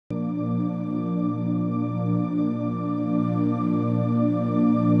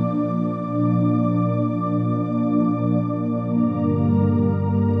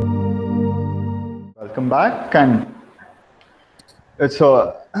back, and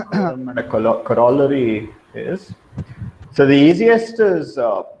so a corollary is, so the easiest is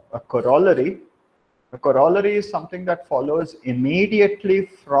a corollary. A corollary is something that follows immediately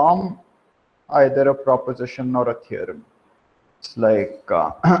from either a proposition or a theorem. It's like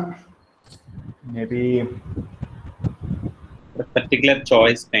maybe a particular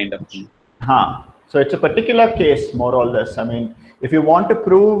choice kind of thing. So it's a particular case, more or less. I mean, if you want to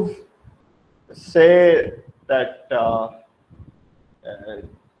prove, say that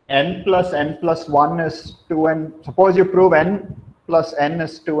n plus n plus 1 is 2n, suppose you prove n plus n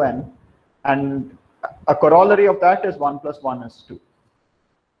is 2n, and a corollary of that is 1 plus 1 is 2.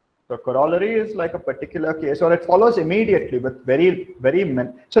 So corollary is like a particular case, or it follows immediately with very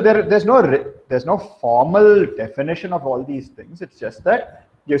so there's no formal definition of all these things. It's just that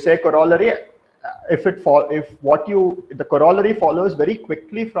you say corollary if the corollary follows very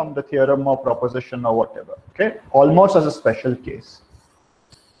quickly from the theorem or proposition or whatever. Okay, almost as a special case.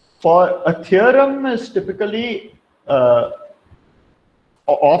 For a theorem is typically so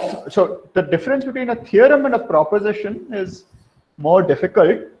the difference between a theorem and a proposition is more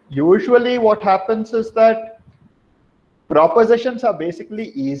difficult. Usually what happens is that propositions are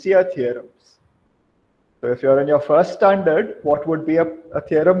basically easier theorems. So if you're in your first standard, what would be a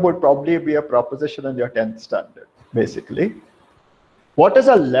theorem would probably be a proposition in your 10th standard, basically. What is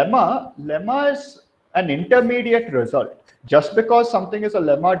a lemma? Lemma is an intermediate result. Just because something is a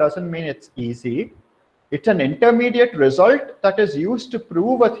lemma doesn't mean it's easy. It's an intermediate result that is used to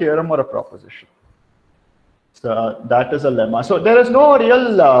prove a theorem or a proposition. So that is a lemma. So there is no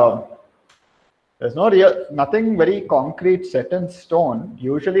real, nothing very concrete set in stone.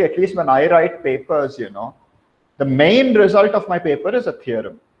 Usually, at least when I write papers, the main result of my paper is a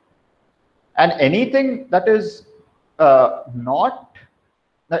theorem. And anything that is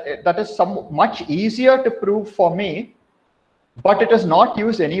much easier to prove for me, but it is not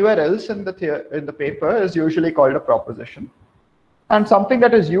used anywhere else in the paper, is usually called a proposition. And something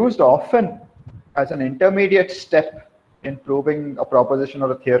that is used often as an intermediate step in proving a proposition or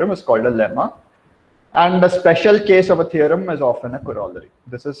a theorem is called a lemma. And a special case of a theorem is often a corollary.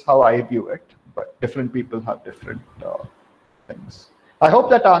 This is how I view it, but different people have different things. I hope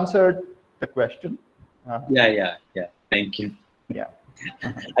that answered the question. Yeah. Thank you. Yeah.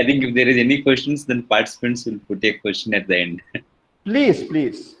 I think if there is any questions, then participants will put a question at the end. Please.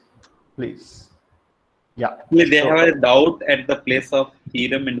 Yeah. They have a doubt at the place of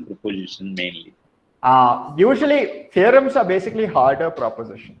theorem and proposition mainly. Usually, theorems are basically harder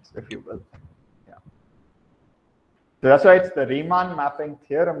propositions, if you will. Yeah. So that's why it's the Riemann mapping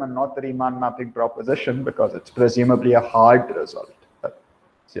theorem and not the Riemann mapping proposition, because it's presumably a hard result.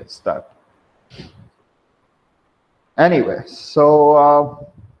 It's just that. Anyway, so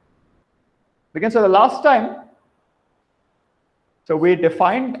we can say the last time. So we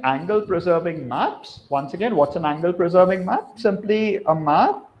defined angle-preserving maps. Once again, what's an angle-preserving map? Simply a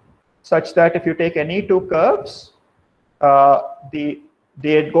map such that if you take any two curves,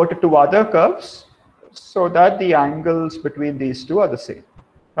 they go to two other curves so that the angles between these two are the same,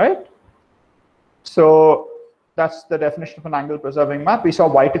 right? So that's the definition of an angle-preserving map. We saw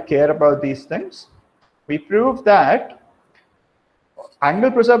why to care about these things. We proved that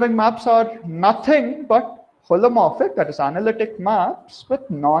angle-preserving maps are nothing but holomorphic, that is analytic maps with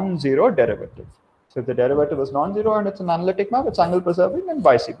non-zero derivative. So if the derivative is non-zero and it's an analytic map, it's angle-preserving, and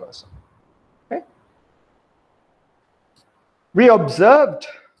vice versa. Okay. We observed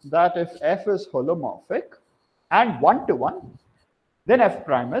that if f is holomorphic and one-to-one, then f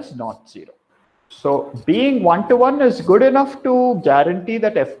prime is not zero. So being one-to-one is good enough to guarantee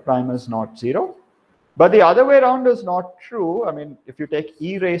that f prime is not zero. But the other way around is not true. I mean, if you take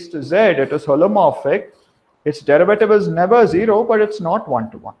e raised to z, it is holomorphic. Its derivative is never zero, but it's not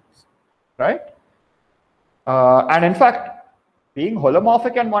one-to-one, right? And in fact, being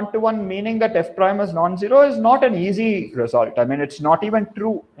holomorphic and one-to-one, meaning that f prime is non-zero, is not an easy result. I mean, it's not even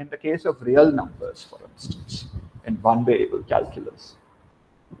true in the case of real numbers, for instance, in one-variable calculus.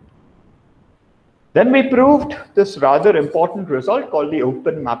 Then we proved this rather important result called the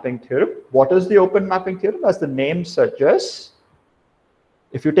open mapping theorem. What is the open mapping theorem? As the name suggests,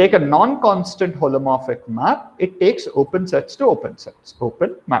 if you take a non-constant holomorphic map, it takes open sets to open sets.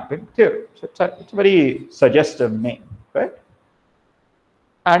 Open mapping theorem. So it's a very suggestive name, right?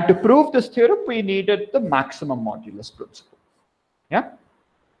 And to prove this theorem, we needed the maximum modulus principle. Yeah.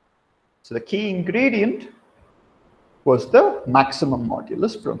 So the key ingredient was the maximum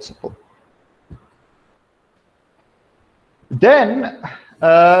modulus principle. Then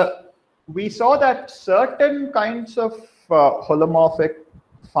we saw that certain kinds of holomorphic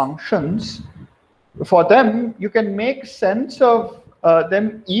functions for them, you can make sense of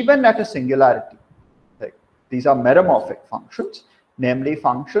them even at a singularity. Like, these are meromorphic functions, namely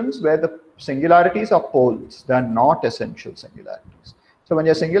functions where the singularities are poles. They are not essential singularities. So when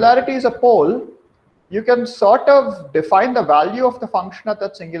your singularity is a pole, you can sort of define the value of the function at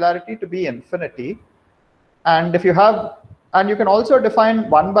that singularity to be infinity. And if you have, and you can also define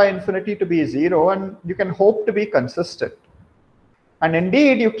 1 by infinity to be 0, and you can hope to be consistent. And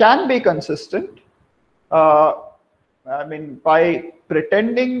indeed, you can be consistent. I mean, by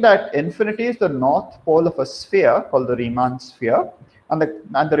pretending that infinity is the north pole of a sphere called the Riemann sphere, and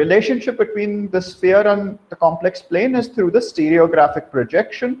the relationship between the sphere and the complex plane is through the stereographic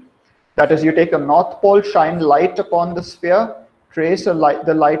projection. That is, you take a north pole, shine light upon the sphere, trace the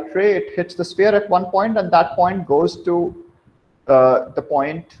light ray, it hits the sphere at one point, and that point goes to the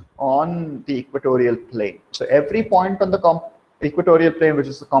point on the equatorial plane. So every point on the equatorial plane, which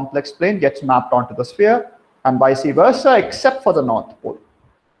is the complex plane, gets mapped onto the sphere, and vice versa, except for the north pole.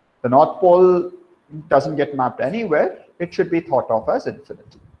 The north pole doesn't get mapped anywhere. It should be thought of as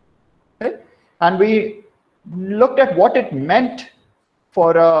infinity. Okay? And we looked at what it meant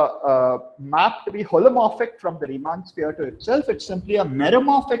for a map to be holomorphic from the Riemann sphere to itself. It's simply a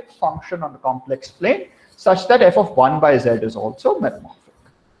meromorphic function on the complex plane, such that f of 1 by z is also meromorphic.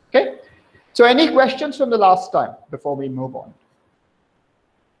 Okay? So any questions from the last time before we move on?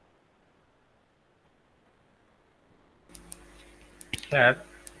 Sir,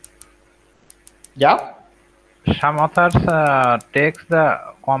 Yeah? some authors takes the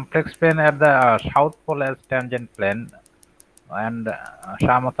complex plane at the south pole as tangent plane, and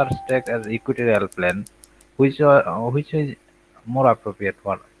some authors take as equatorial plane. Which is more appropriate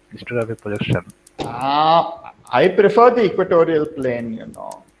for stereographic projection? I prefer the equatorial plane, you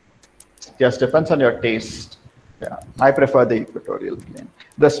know. It just depends on your taste. Yeah, I prefer the equatorial plane.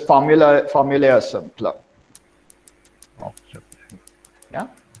 This formula is simpler. Okay. Yeah.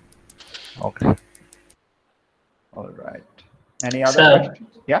 Okay. All right. Any other questions?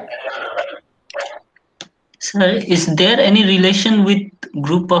 Yeah. Sir, is there any relation with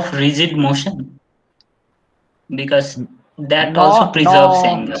group of rigid motion? Because that also preserves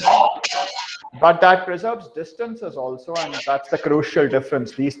angle. But that preserves distances also, and that's the crucial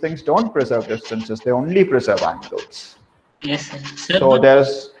difference. These things don't preserve distances; they only preserve angles. Yes, sir. So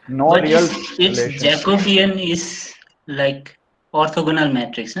there's no real its relation. Jacobian is like orthogonal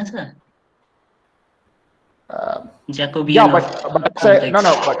matrix, no, sir? Jacobian. Yeah, but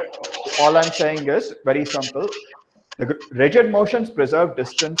all I'm saying is very simple. The rigid motions preserve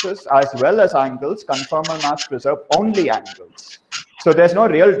distances as well as angles. Conformal maps preserve only angles. So there's no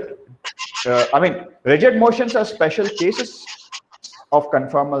real. I mean, rigid motions are special cases of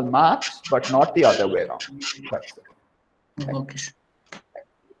conformal maps, but not the other way around. That's it. Okay.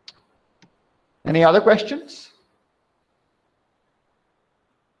 Any other questions?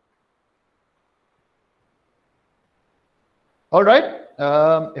 All right.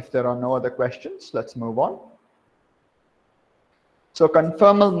 If there are no other questions, let's move on. So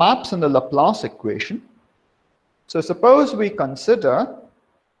conformal maps in the Laplace equation. So suppose we consider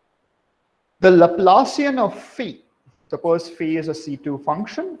the Laplacian of phi. Suppose phi is a C2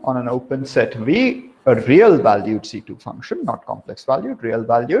 function on an open set V, a real valued C2 function, not complex valued, real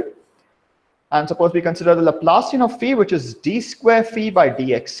valued. And suppose we consider the Laplacian of phi, which is d square phi by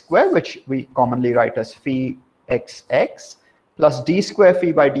dx square, which we commonly write as phi xx, plus d square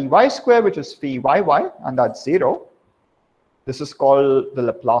phi by dy square, which is phi yy, and that's 0. This is called the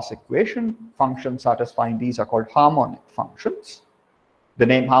Laplace equation. Functions satisfying these are called harmonic functions. The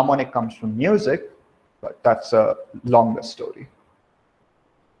name harmonic comes from music, but that's a longer story.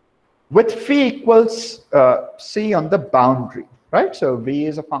 With phi equals c on the boundary, right? So v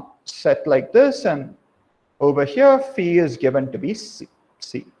is a set like this, and over here phi is given to be c.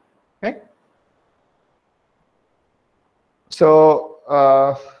 Okay.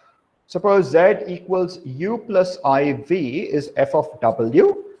 So suppose z equals u plus iv is f of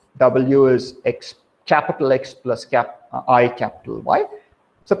w. W is x, capital X plus I capital Y.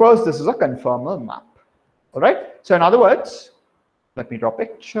 Suppose this is a conformal map. All right. So in other words, let me draw a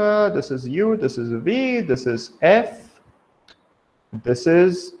picture. This is u, this is v, this is f, this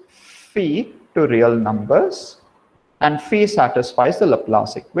is phi to real numbers, and phi satisfies the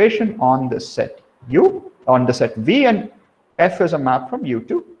Laplace equation on the set u, on the set v, and f is a map from u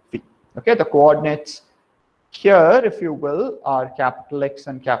to v. Okay, the coordinates here, if you will, are capital X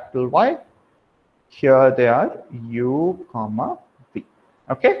and capital Y. Here they are u, comma v.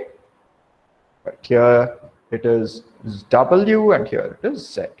 Okay, but here it is w and here it is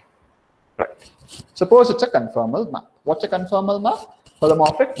z. Right. Suppose it's a conformal map. What's a conformal map?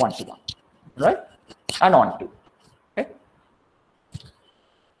 Holomorphic 1-to-1. Right. and onto, okay?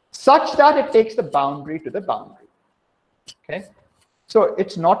 Such that it takes the boundary to the boundary, okay? So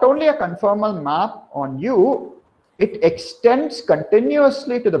it's not only a conformal map on U, it extends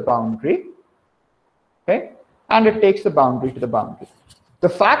continuously to the boundary, okay? And it takes the boundary to the boundary. The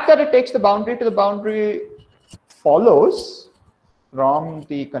fact that it takes the boundary to the boundary follows from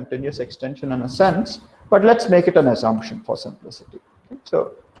the continuous extension in a sense, but let's make it an assumption for simplicity. Okay?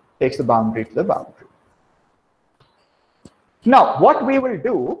 So takes the boundary to the boundary. Now, what we will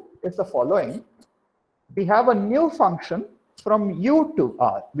do is the following. We have a new function from U to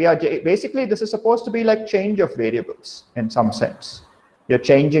R. We are basically, this is supposed to be like change of variables in some sense. You're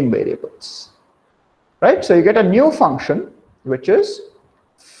changing variables, right? So you get a new function, which is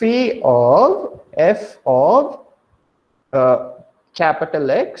phi of f of capital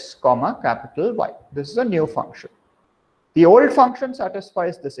X, comma, capital Y. This is a new function. The old function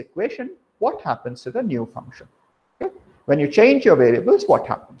satisfies this equation. What happens to the new function? Okay? When you change your variables, what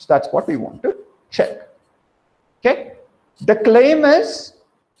happens? That's what we want to check. Okay? The claim is,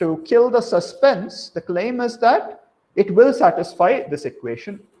 to kill the suspense, the claim is that it will satisfy this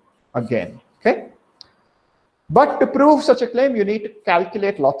equation again. Okay? But to prove such a claim, you need to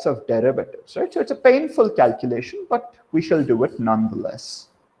calculate lots of derivatives, right? So it's a painful calculation, but we shall do it nonetheless.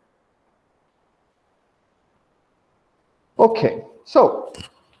 Okay, so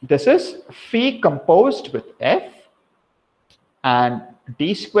this is phi composed with f and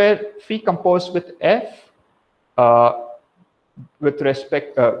d square phi composed with f with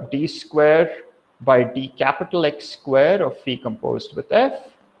respect d square by d capital X square of phi composed with f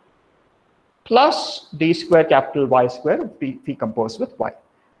plus d square capital Y square of phi composed with y.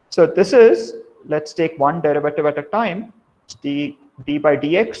 So this is, let's take one derivative at a time, d by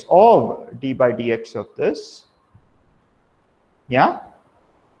dx of d by dx of this. Yeah.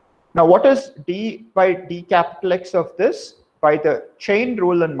 Now what is d by d capital X of this? By the chain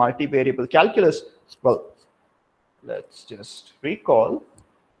rule in multivariable calculus, well, let's just recall.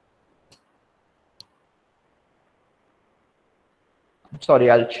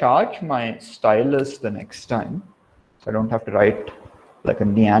 Sorry, I'll charge my stylus the next time, so I don't have to write like a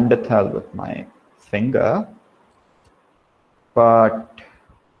Neanderthal with my finger. But,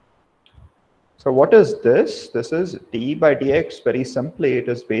 so what is this? This is d by dx, very simply, it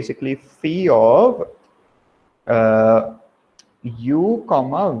is basically phi of u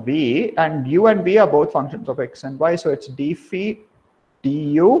comma v, and u and v are both functions of x and y, so it's d phi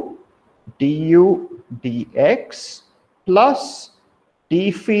du dx plus d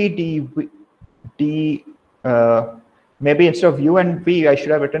phi d maybe instead of u and v, I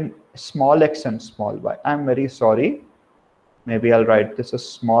should have written small x and small y. I'm very sorry. Maybe I'll write this as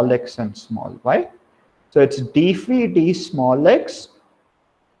small x and small y. So it's d phi d small x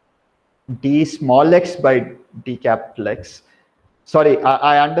by d capital X. Sorry,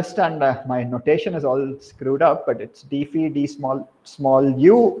 I understand my notation is all screwed up, but it's d phi d small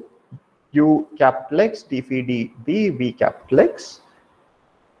u capital X, d phi d v capital X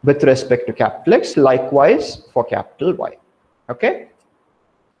with respect to capital X, likewise for capital Y. Okay?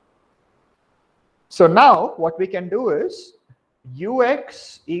 So now what we can do is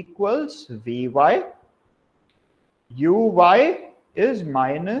ux equals vy, uy is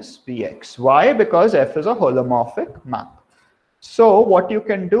minus vx. Why? Because f is a holomorphic map. So what you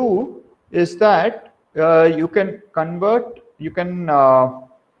can do is that you can convert,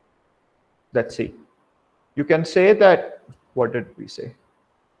 let's see, you can say that, what did we say?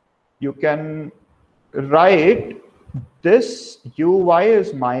 You can write this uy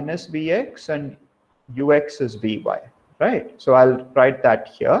is minus vx and ux is vy, right? So I'll write that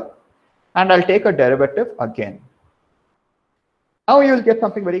here and I'll take a derivative again. Now you'll get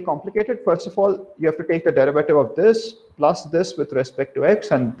something very complicated. First of all, you have to take the derivative of this plus this with respect to x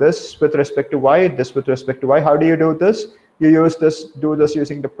and this with respect to y, this with respect to y. How do you do this? You use this, do this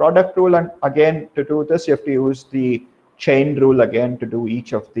using the product rule, and again to do this you have to use the chain rule again to do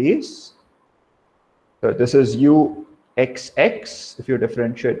each of these. So this is uxx if you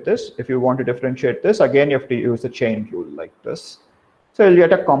differentiate this. If you want to differentiate this, again you have to use the chain rule like this. So you'll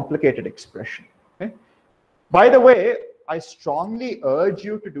get a complicated expression. Okay? By the way, I strongly urge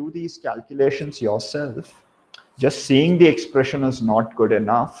you to do these calculations yourself. Just seeing the expression is not good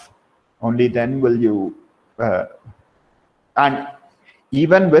enough. Only then will you, and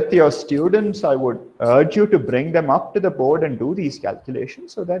even with your students, I would urge you to bring them up to the board and do these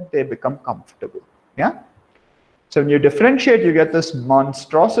calculations so that they become comfortable. Yeah. So when you differentiate, you get this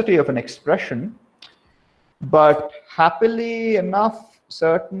monstrosity of an expression, but happily enough,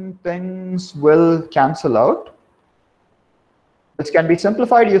 certain things will cancel out. This can be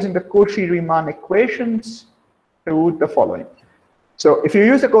simplified using the Cauchy-Riemann equations to the following. So if you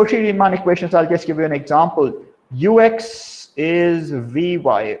use the Cauchy-Riemann equations, I'll just give you an example. Ux is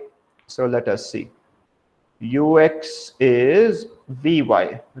Vy. So let us see. Ux is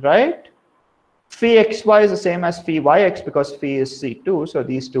Vy, right? Phi xy is the same as phi yx because phi is C2, so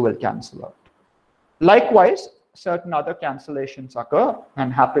these two will cancel out. Likewise, certain other cancellations occur,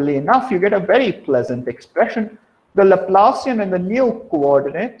 and happily enough, you get a very pleasant expression. The Laplacian in the new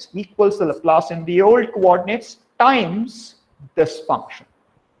coordinates equals the Laplacian in the old coordinates times this function.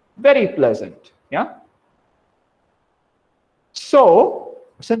 Very pleasant, yeah? So,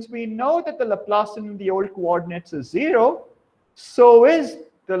 since we know that the Laplacian in the old coordinates is 0, so is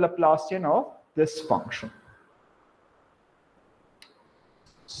the Laplacian of this function.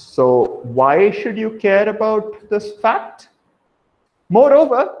 So why should you care about this fact?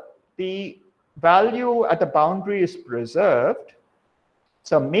 Moreover, the value at the boundary is preserved.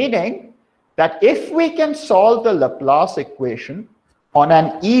 So meaning that if we can solve the Laplace equation on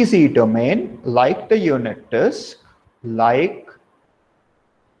an easy domain like the unit disk,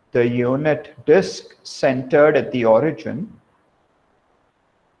 centered at the origin,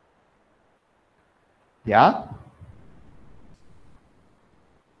 yeah,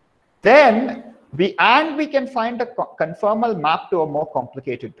 then we can find a conformal map to a more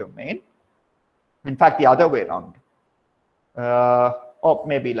complicated domain. In fact, the other way around. Or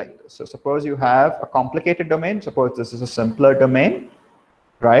maybe like this. So suppose you have a complicated domain. Suppose this is a simpler domain,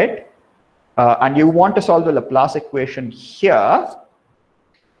 right? And you want to solve the Laplace equation here.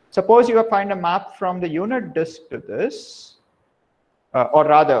 Suppose you find a map from the unit disk to this, or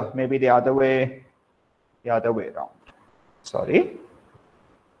rather, maybe the other way around. Sorry.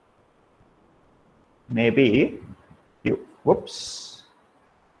 Maybe you, whoops.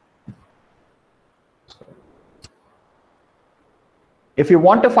 Sorry. If you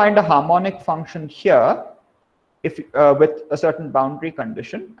want to find a harmonic function here, if with a certain boundary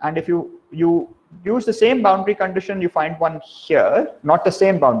condition, and if you use the same boundary condition, you find one here, not the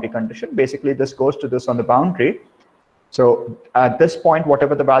same boundary condition. Basically, this goes to this on the boundary. So at this point,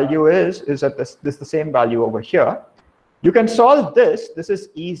 whatever the value is at this the same value over here. You can solve this. This is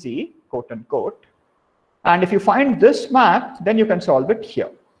easy, quote unquote. And if you find this map, then you can solve it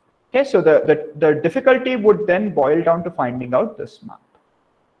here. Okay, so the difficulty would then boil down to finding out this map.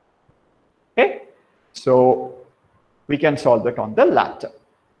 Okay, so we can solve it on the latter.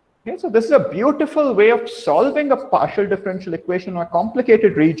 Okay, so this is a beautiful way of solving a partial differential equation on a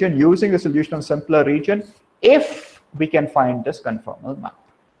complicated region using the solution of a simpler region if we can find this conformal map.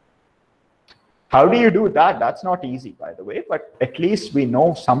 How do you do that? That's not easy, by the way, but at least we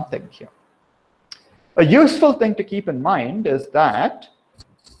know something here. A useful thing to keep in mind is that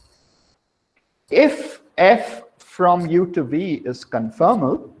if f from u to v is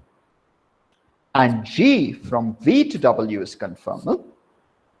conformal and g from v to w is conformal,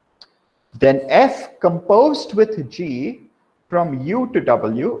 then f composed with g from u to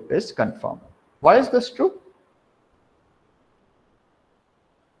w is conformal. Why is this true?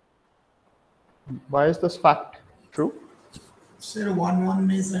 Why is this fact true? Sir, 1,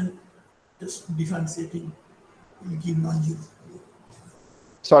 1 isn't just differentiating, you give non-u.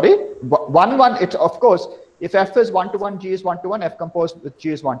 Sorry, 1, 1, it's of course, if f is 1 to 1, g is 1 to 1, f composed with g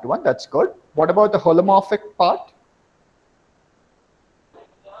is 1 to 1, that's good. What about the holomorphic part?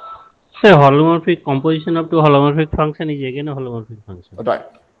 So holomorphic composition of two holomorphic function is again a holomorphic function. Right,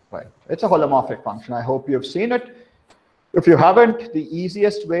 right. It's a holomorphic function. I hope you've seen it. If you haven't, the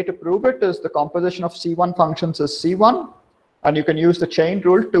easiest way to prove it is the composition of C1 functions is C1, and you can use the chain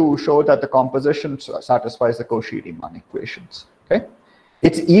rule to show that the composition satisfies the Cauchy-Riemann equations. Okay,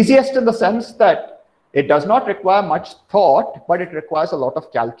 it's easiest in the sense that it does not require much thought, but it requires a lot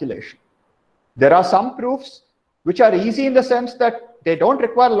of calculation. There are some proofs which are easy in the sense that they don't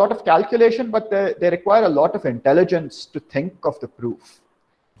require a lot of calculation, but they require a lot of intelligence to think of the proof.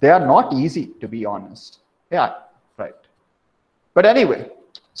 They are not easy, to be honest. Yeah, right. But anyway,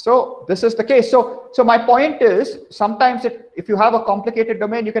 so this is the case. So my point is, sometimes if you have a complicated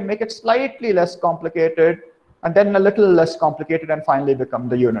domain, you can make it slightly less complicated, and then a little less complicated, and finally become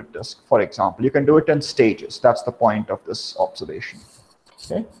the unit disk, for example. You can do it in stages. That's the point of this observation.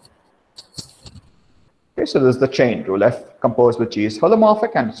 Okay. Okay, so this is the chain rule. F composed with G is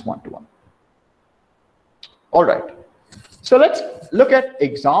holomorphic, and it's 1 to 1. All right. So let's look at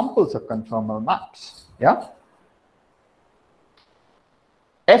examples of conformal maps. Yeah.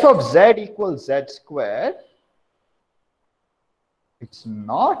 F of z equals z squared. It's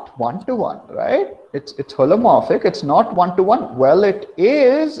not 1 to 1, right? It's holomorphic. It's not 1 to 1. Well, it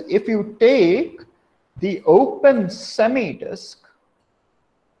is if you take the open semi-disk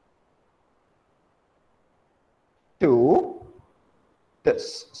to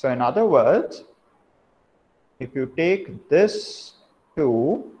this. So in other words, if you take this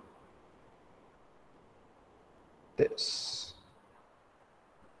to this,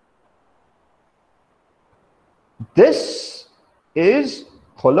 this is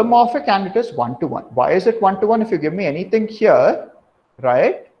holomorphic and it is 1-to-1. Why is it 1-to-1? If you give me anything here,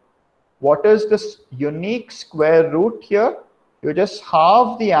 right? What is this unique square root here? You just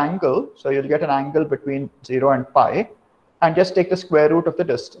halve the angle, so you'll get an angle between 0 and pi, and just take the square root of the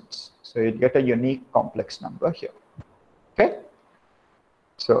distance. So you'll get a unique complex number here. Okay?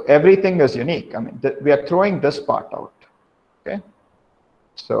 So everything is unique. I mean, we are throwing this part out. Okay?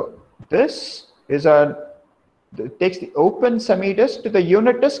 So this is it takes the open semi-disk to the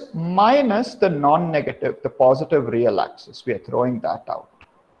unit disk minus the non-negative, the positive real axis. We are throwing that out.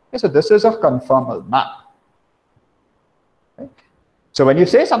 Okay, so this is a conformal map. Okay. So when you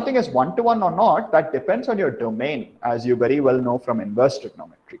say something is 1-to-1 or not, that depends on your domain, as you very well know from inverse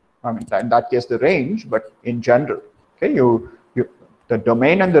trigonometry. I mean, in that case, the range, but in general, okay, the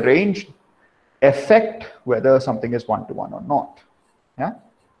domain and the range affect whether something is 1-to-1 or not. Yeah.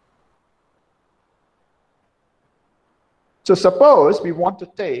 So suppose we want to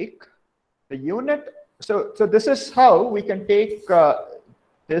take the unit. So this is how we can take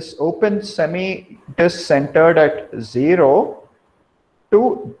this open semi-disk centered at 0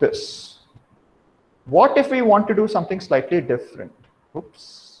 to this. What if we want to do something slightly different?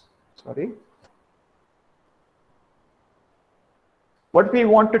 Oops, sorry. What if we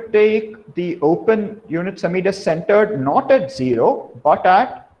want to take the open unit semi-disk centered not at 0, but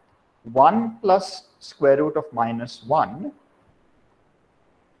at 1 plus square root of minus 1,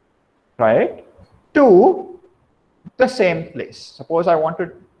 right, to the same place. Suppose I want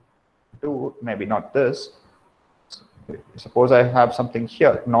to do, maybe not this. Suppose I have something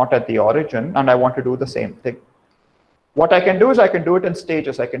here, not at the origin, and I want to do the same thing. What I can do is I can do it in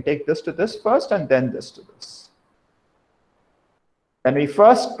stages. I can take this to this first and then this to this. When we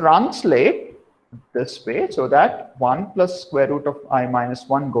first translate this way, so that 1 plus square root of I minus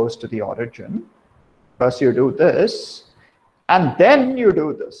 1 goes to the origin. First you do this, and then you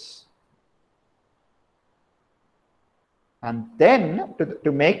do this. And then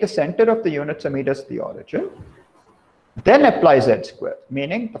to make the center of the unit semi-disk the origin, then apply z squared,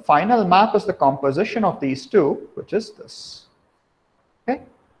 meaning the final map is the composition of these two, which is this. Okay.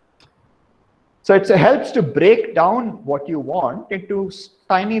 So it helps to break down what you want into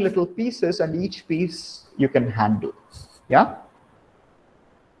tiny little pieces, and each piece you can handle. Yeah.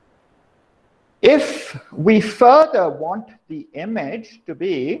 If we further want the image to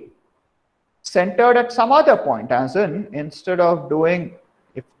be centered at some other point, as in instead of wanting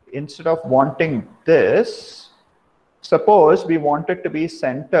this, suppose we want it to be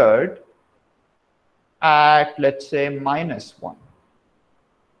centered at, let's say, minus 1.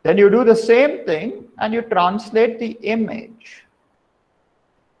 Then you do the same thing and you translate the image.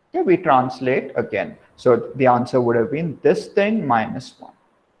 Okay, we translate again. So the answer would have been this thing minus 1.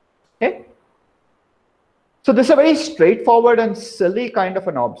 Okay. So this is a very straightforward and silly kind of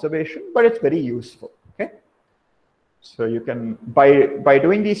an observation, but it's very useful. Okay. So you can, by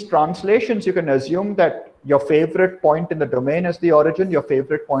doing these translations, you can assume that your favorite point in the domain is the origin, your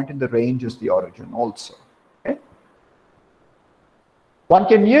favorite point in the range is the origin also. Okay. One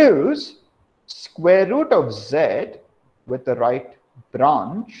can use square root of z with the right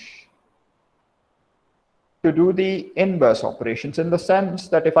branch to do the inverse operations, in the sense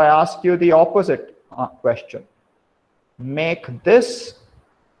that if I ask you the opposite question, make this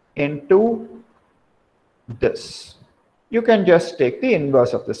into this, you can just take the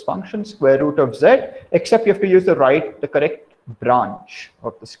inverse of this function, square root of z, except you have to use the correct branch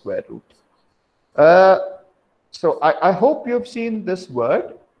of the square root. So I hope you've seen this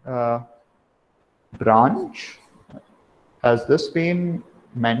word, branch. Has this been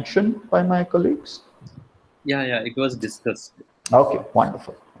mentioned by my colleagues? Yeah, it was discussed. Okay,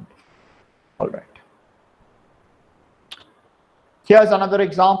 wonderful. All right. Here's another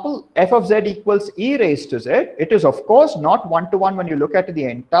example. F of z equals e raised to z. It is, of course, not 1-to-1 when you look at the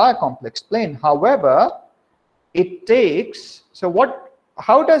entire complex plane. However, it takes,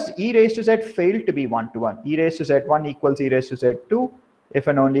 how does e raised to z fail to be 1-to-1? E raised to z1 equals e raised to z2, if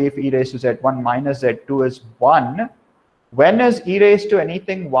and only if e raised to z1 minus z2 is 1. When is e raised to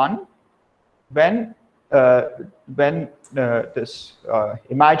anything 1? When this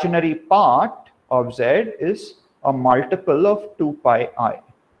imaginary part of z is a multiple of 2 pi I,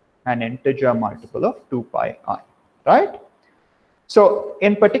 an integer multiple of 2 pi I, right? So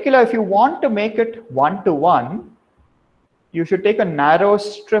in particular, if you want to make it 1-to-1, you should take a narrow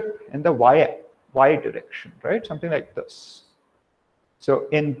strip in the y direction, right? Something like this. So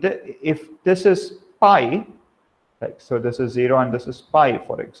if this is pi, like, so this is 0 and this is pi,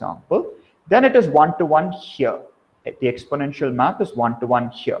 for example, then it is 1-to-1 here. The exponential map is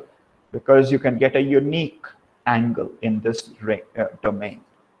 1-to-1 here, because you can get a unique angle in this domain.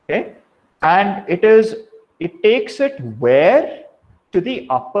 Okay, and it takes it where? To the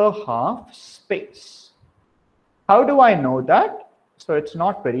upper half space. How do I know that? So it's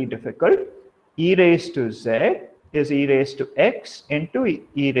not very difficult. E raised to z is e raised to x into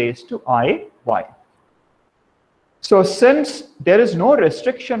e raised to I y. So since there is no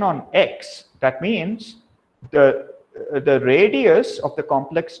restriction on x, that means the radius of the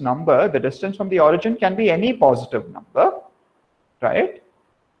complex number, the distance from the origin, can be any positive number, right?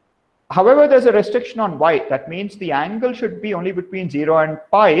 However, there's a restriction on y. That means the angle should be only between 0 and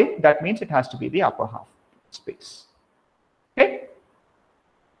pi. That means it has to be the upper half space. Okay?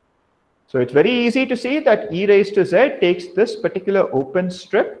 So it's very easy to see that e raised to z takes this particular open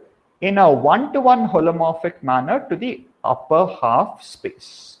strip in a 1-to-1 holomorphic manner to the upper half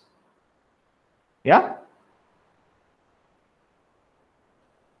space. Yeah?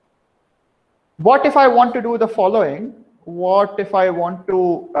 What if I want to do the following? What if I want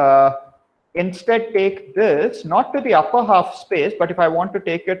to instead take this, not to the upper half space, but if I want to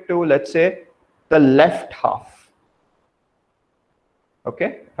take it to, let's say, the left half?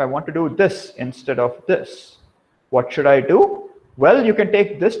 Okay, if I want to do this instead of this, what should I do? Well, you can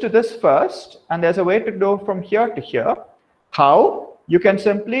take this to this first, and there's a way to go from here to here. How? You can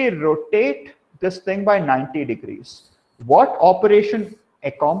simply rotate this thing by 90 degrees. What operation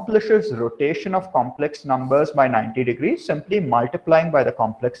accomplishes rotation of complex numbers by 90 degrees? Simply multiplying by the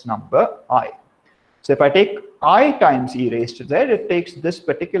complex number I. So if I take I times e raised to z, it takes this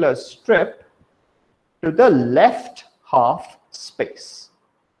particular strip to the left half space.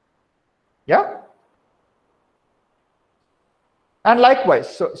 Yeah? And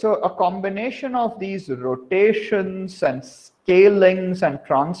likewise, so a combination of these rotations and scalings and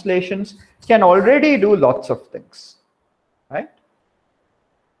translations can already do lots of things, right?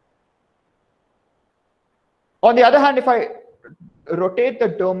 On the other hand, if I rotate the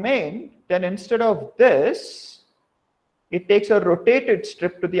domain, then instead of this, it takes a rotated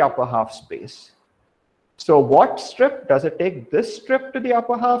strip to the upper half space. So what strip? Does it take this strip to the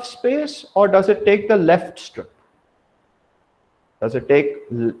upper half space, or does it take the left strip? Does it take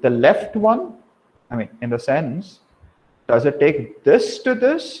the left one? I mean, in the sense, does it take this to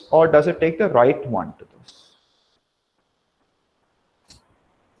this, or does it take the right one to this?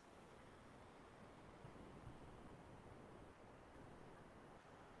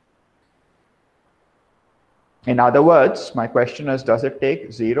 In other words, my question is, does it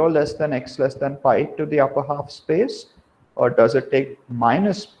take 0 less than x less than pi to the upper half space, or does it take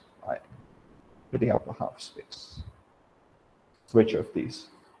minus pi to the upper half space? Which of these?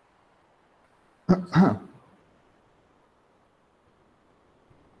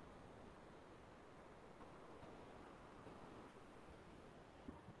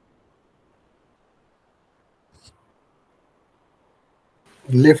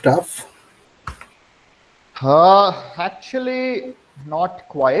 Left half. Actually, not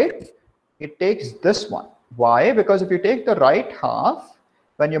quite. It takes this one. Why? Because if you take the right half,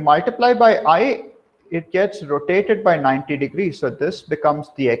 when you multiply by I, it gets rotated by 90 degrees. So this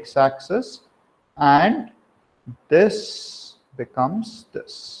becomes the x-axis, and this becomes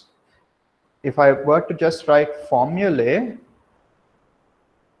this. If I were to just write formulae,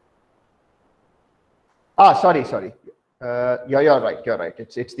 sorry. You're right.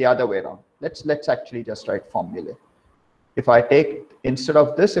 It's the other way around. Let's actually just write formulae. If I take, instead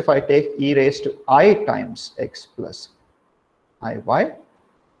of this, if I take e raised to I times x plus iy,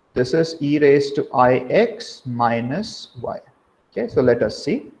 this is e raised to ix minus y. Okay, so let us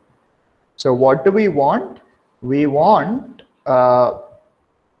see. So what do we want? We want,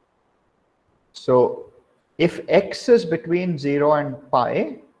 so if x is between 0 and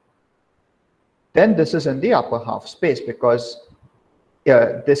pi, then this is in the upper half space, because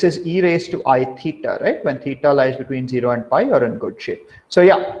this is e raised to I theta, right? When theta lies between 0 and pi, you're in good shape. So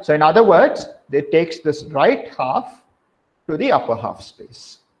yeah, so in other words, it takes this right half to the upper half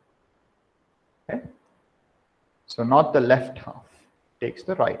space. Okay, so not the left half, it takes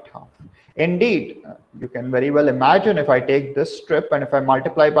the right half. Indeed, you can very well imagine if I take this strip and if I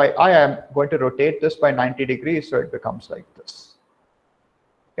multiply by I am going to rotate this by 90 degrees, so it becomes like this.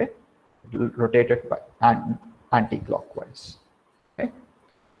 Okay, it will rotate it by anti-clockwise. Okay.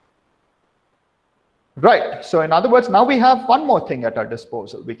 Right, so in other words, now we have one more thing at our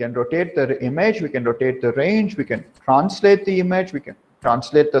disposal. We can rotate the image, we can rotate the range, we can translate the image, we can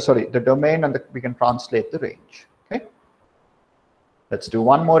translate the domain, and we can translate the range. Okay. Let's do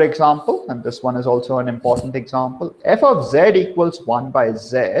one more example, and this one is also an important example. F of z equals 1 by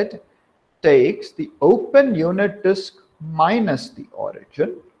z takes the open unit disk minus the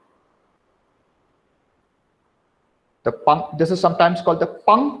origin. This is sometimes called the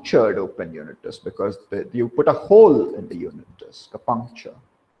punctured open unit disk because you put a hole in the unit disk, a puncture,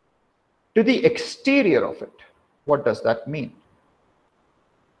 to the exterior of it. What does that mean?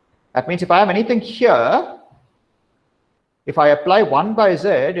 That means if I have anything here, if I apply 1 by z,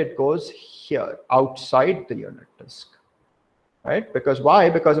 it goes here, outside the unit disk. Right? Because why?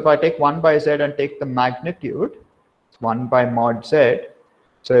 Because if I take 1 by z and take the magnitude, it's 1 by mod z.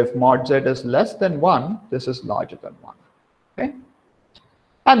 So if mod z is less than 1, this is larger than 1. Okay?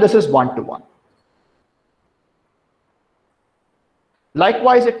 And this is 1 to 1.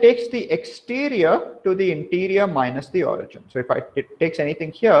 Likewise, it takes the exterior to the interior minus the origin. So if it takes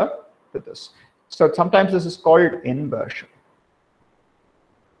anything here to this. So sometimes this is called inversion.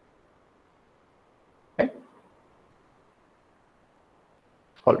 Okay?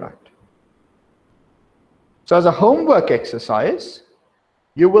 All right. So as a homework exercise,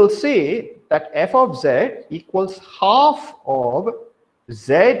 you will see that f of z equals half of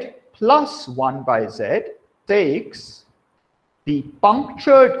z plus 1 by z takes the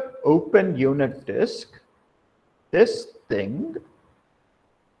punctured open unit disk, this thing,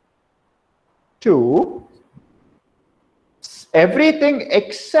 to everything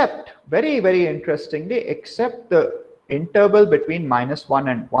except, very, very interestingly, except the interval between -1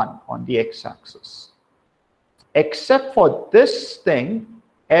 and 1 on the x-axis. Except for this thing,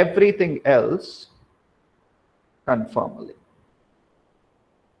 everything else conformally.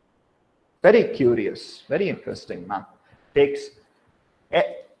 Very curious, very interesting map. Takes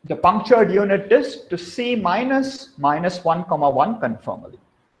the punctured unit disk to C minus -1, 1 conformally.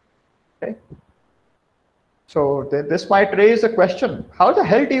 Okay. So this might raise a question: how the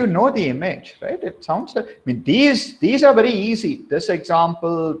hell do you know the image? Right? It sounds like, I mean, these are very easy. This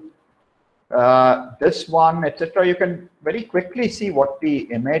example, this one, etc. You can very quickly see what the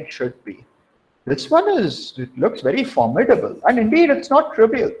image should be. This one it looks very formidable, and indeed it's not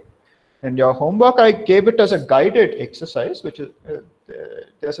trivial. In your homework, I gave it as a guided exercise, which is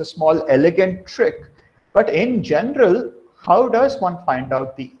there's a small elegant trick. But in general, how does one find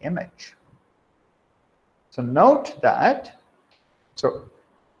out the image? So note that. So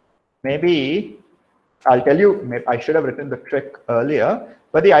maybe I'll tell you. Maybe I should have written the trick earlier.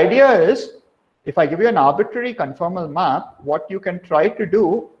 But the idea is, if I give you an arbitrary conformal map, what you can try to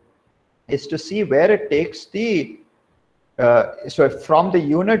do is to see where it takes the so from the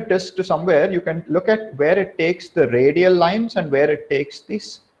unit disk to somewhere, you can look at where it takes the radial lines and where it takes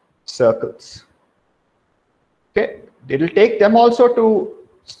these circles. Okay, it'll take them also to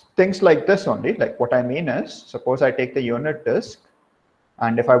things like this only. Like what I mean is, suppose I take the unit disk,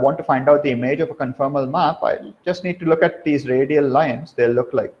 and if I want to find out the image of a conformal map, I just need to look at these radial lines. They'll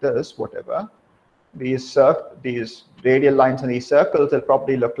look like this, whatever. These radial lines and these circles, they'll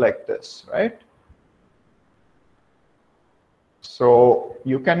probably look like this, right? So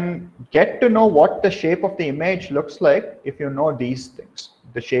you can get to know what the shape of the image looks like if you know these things,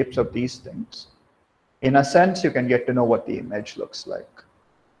 the shapes of these things. In a sense, you can get to know what the image looks like,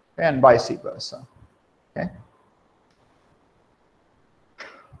 and vice versa. Okay.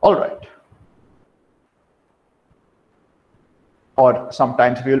 All right. Or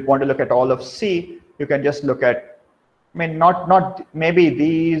sometimes if you want to look at all of C, you can just look at, I mean, not maybe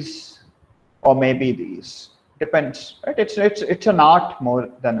these or maybe these. Depends, right? It's an art more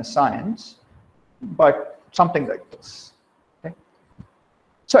than a science, but something like this. Okay.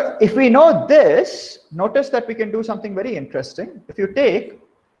 So if we know this, notice that we can do something very interesting. If you take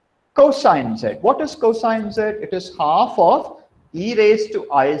cosine z, what is cosine z? It is half of e raised to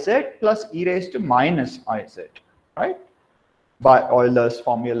iz plus e raised to minus iz, right? By Euler's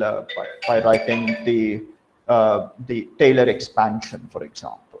formula, by writing the Taylor expansion, for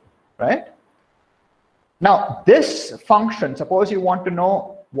example, right? Now, this function, suppose you want to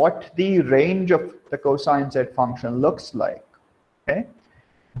know what the range of the cosine z function looks like. Okay,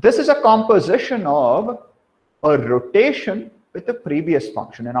 this is a composition of a rotation with the previous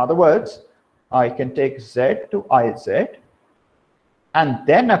function. In other words, I can take z to iz and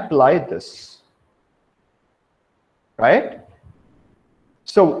then apply this, right?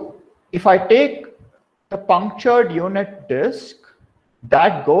 So if I take the punctured unit disk,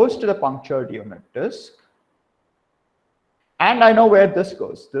 that goes to the punctured unit disk. And I know where this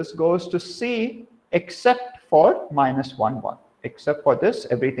goes. This goes to C except for -1, 1. Except for this,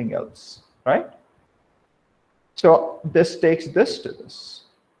 everything else, right? So this takes this to this.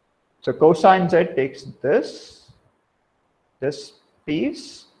 So cosine z takes this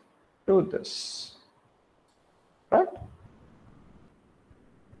piece to this, right?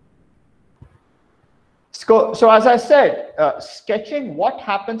 So as I said, sketching what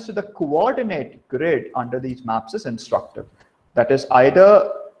happens to the coordinate grid under these maps is instructive. That is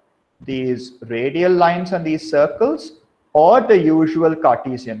either these radial lines and these circles or the usual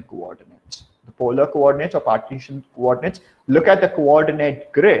Cartesian coordinates. The polar coordinates or Cartesian coordinates, look at the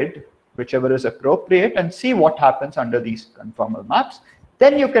coordinate grid, whichever is appropriate, and see what happens under these conformal maps.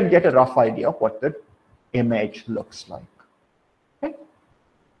 Then you can get a rough idea of what the image looks like. Okay?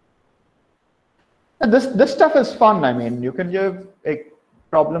 And this stuff is fun. I mean, you can give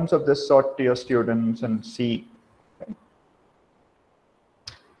problems of this sort to your students and see. Okay?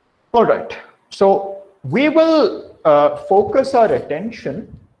 All right. So we will focus our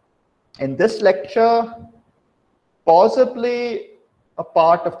attention in this lecture, possibly a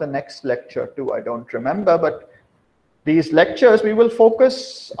part of the next lecture too, I don't remember, but these lectures, we will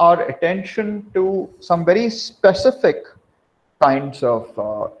focus our attention to some very specific kinds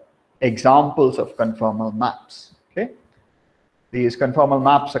of examples of conformal maps. Okay, these conformal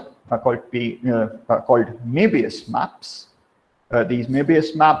maps are called Möbius maps. These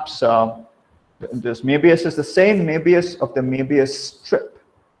Möbius maps, this Möbius is the same Möbius of the Möbius strip.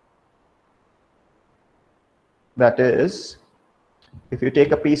 That is, if you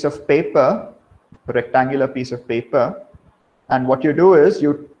take a piece of paper, a rectangular piece of paper, and what you do is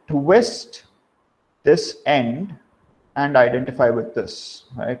you twist this end and identify with this,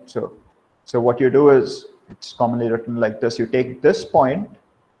 right? So what you do is, it's commonly written like this: you take this point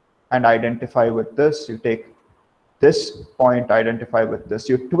and identify with this, you take this point, identify with this,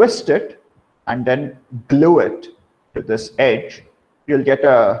 you twist it and then glue it to this edge. You'll get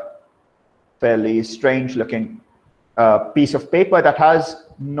a fairly strange looking piece of paper that has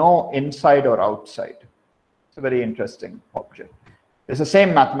no inside or outside. It's a very interesting object. It's the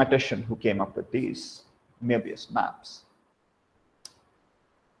same mathematician who came up with these Möbius maps.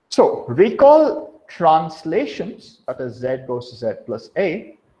 So recall translations, that is z goes to z plus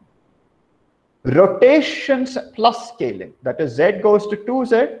a, rotations plus scaling, that is z goes to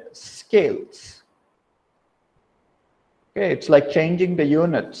 2z scales. Okay, it's like changing the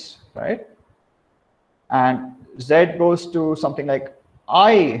units, right? And z goes to something like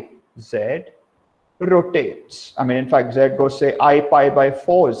iz rotates. I mean, in fact, z goes, say, I pi by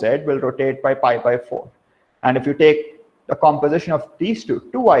 4z will rotate by pi by 4. And if you take the composition of these two,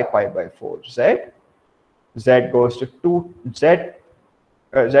 2I pi by 4z, z goes to 2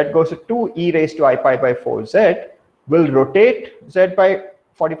 e raised to I pi by 4z will rotate z by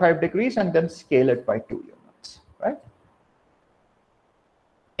 45 degrees and then scale it by 2 units, right?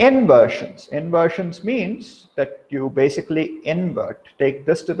 Inversions means that you basically invert, take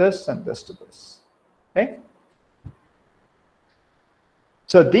this to this and this to this, okay?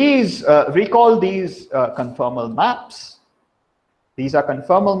 So these, recall these conformal maps. These are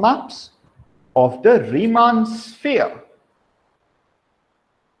conformal maps of the Riemann sphere.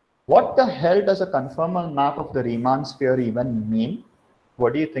 What the hell does a conformal map of the Riemann sphere even mean?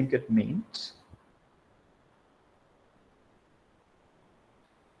 What do you think it means?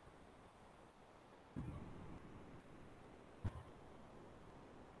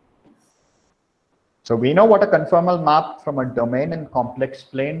 So we know what a conformal map from a domain in complex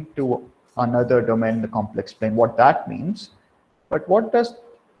plane to another domain in the complex plane, what that means. But what does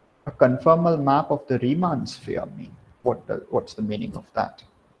a conformal map of the Riemann sphere mean? What's the meaning of that?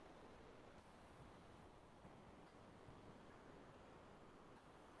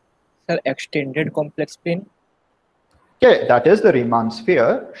 Sir, extended complex plane. Okay, that is the Riemann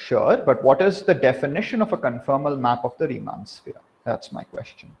sphere, sure. But what is the definition of a conformal map of the Riemann sphere? That's my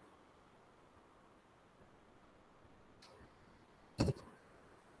question.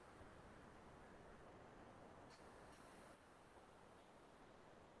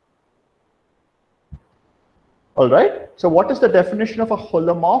 All right. So what is the definition of a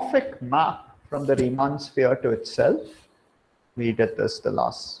holomorphic map from the Riemann sphere to itself? We did this in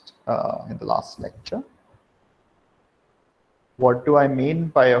the last lecture. What do I mean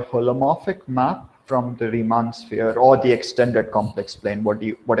by a holomorphic map from the Riemann sphere or the extended complex plane,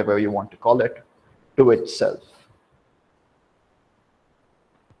 whatever you want to call it, to itself?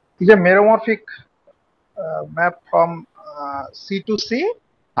 Is a meromorphic map from C to C,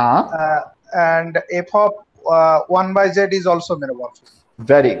 and f of 1 by z is also meromorphic.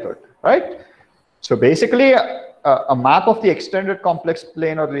 Very good, right? So basically, a map of the extended complex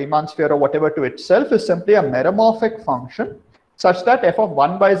plane or Riemann sphere or whatever to itself is simply a meromorphic function such that f of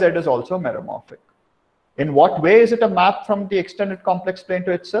 1 by z is also meromorphic. In what way is it a map from the extended complex plane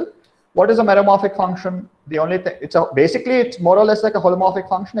to itself? What is a meromorphic function? The only thing, basically it's more or less like a holomorphic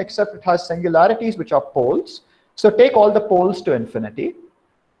function, except it has singularities which are poles. So take all the poles to infinity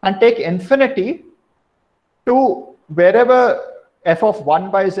and take infinity to wherever f of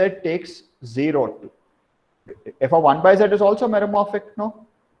 1 by z takes 0 to. F of 1 by z is also meromorphic, no?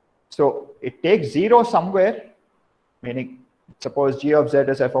 So it takes 0 somewhere, meaning suppose g of z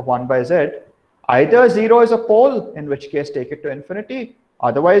is f of 1 by z. Either 0 is a pole, in which case take it to infinity.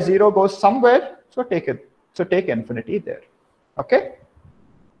 Otherwise 0 goes somewhere, so take it. So take infinity there. Okay?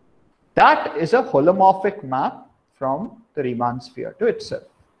 That is a holomorphic map from the Riemann sphere to itself.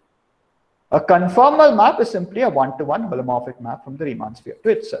 A conformal map is simply a one-to-one holomorphic map from the Riemann sphere to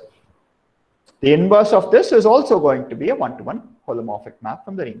itself. The inverse of this is also going to be a one-to-one holomorphic map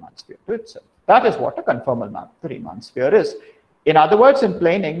from the Riemann sphere to itself. That is what a conformal map of the Riemann sphere is. In other words, in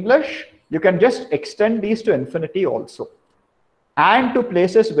plain English, you can just extend these to infinity also, and to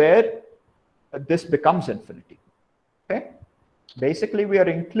places where this becomes infinity. Okay? Basically, we are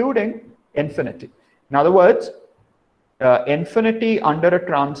including infinity. In other words, infinity under a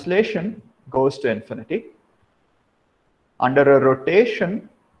translation goes to infinity. Under a rotation,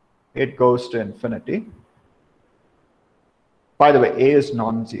 it goes to infinity. By the way, A is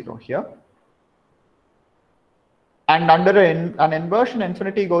non-zero here. And under an inversion,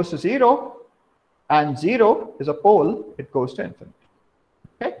 infinity goes to 0, and 0 is a pole, it goes to infinity.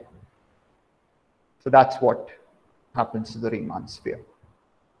 Okay? So that's what happens to the Riemann sphere.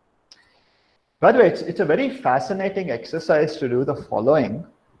 By the way, it's a very fascinating exercise to do the following.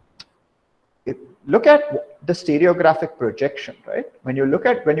 Look at the stereographic projection, right? When you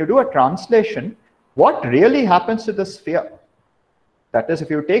do a translation, what really happens to the sphere? That is, if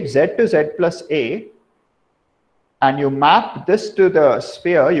you take z to z plus a, and you map this to the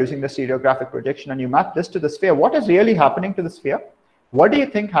sphere using the stereographic projection, and you map this to the sphere, what is really happening to the sphere? What do you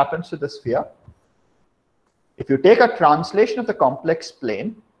think happens to the sphere? If you take a translation of the complex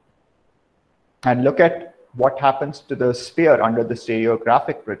plane and look at what happens to the sphere under the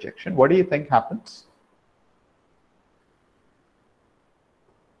stereographic projection, what do you think happens?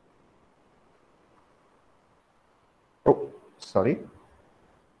 Oh, sorry.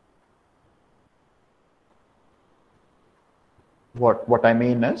 What I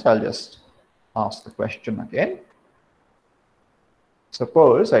mean is, I'll just ask the question again.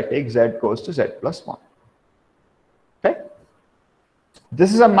 Suppose I take z goes to z plus 1. Okay?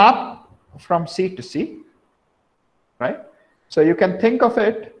 This is a map from C to C, right? So you can think of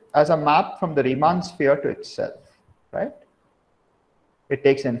it as a map from the Riemann sphere to itself, right? It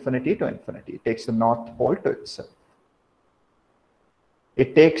takes infinity to infinity. It takes the north pole to itself.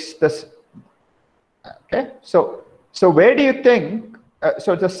 It takes this, okay? So where do you think,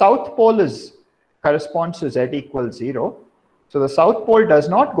 so the south pole corresponds to z equals 0. So the south pole does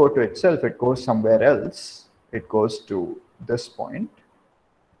not go to itself, it goes somewhere else. It goes to this point.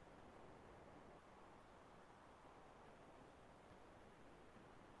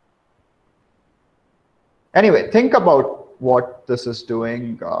 Anyway, think about what this is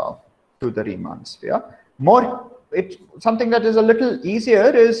doing to the Riemann sphere. Something that is a little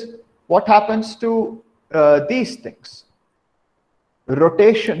easier is what happens to these things.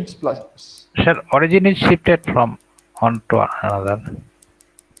 Rotations plus. Sir, origin is shifted from one to another.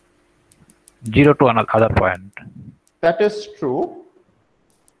 0 to another point. That is true.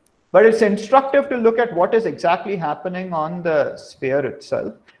 But it's instructive to look at what is exactly happening on the sphere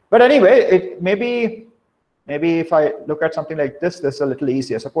itself. But anyway, maybe if I look at something like this is a little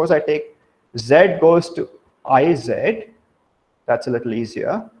easier. Suppose I take z goes to iz, that's a little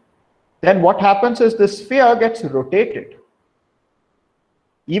easier. Then what happens is the sphere gets rotated.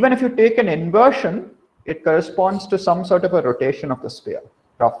 Even if you take an inversion, it corresponds to some sort of a rotation of the sphere,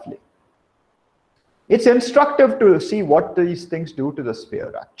 roughly. It's instructive to see what these things do to the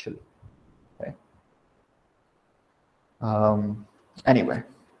sphere, actually. Okay. Anyway.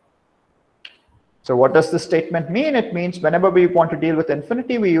 So what does this statement mean? It means whenever we want to deal with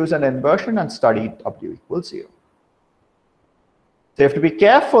infinity, we use an inversion and study w equals 0. So you have to be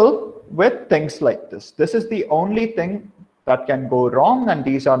careful with things like this. This is the only thing that can go wrong, and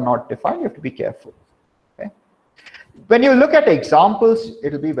these are not defined. You have to be careful. Okay? When you look at examples,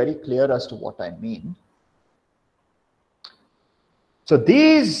 it will be very clear as to what I mean. So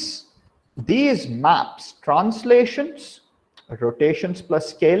these maps, translations, rotations plus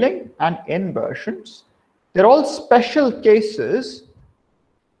scaling, and inversions, they're all special cases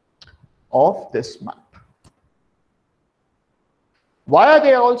of this map. Why are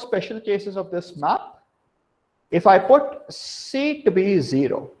they all special cases of this map? If I put C to be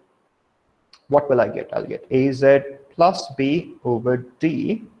 0, what will I get? I'll get AZ plus B over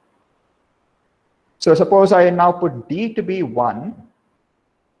D. So suppose I now put D to be 1,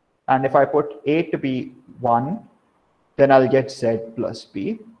 and if I put A to be 1, then I'll get Z plus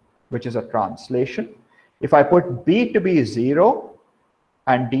B, which is a translation. If I put B to be 0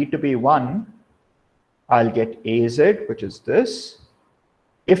 and D to be 1, I'll get AZ, which is this.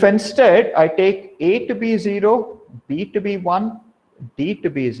 If instead I take A to be 0, B to be 1, D to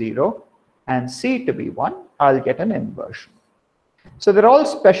be 0, and C to be 1, I'll get an inversion. So they're all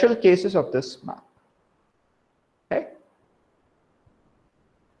special cases of this map. Okay.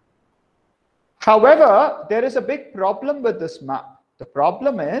 However, there is a big problem with this map. The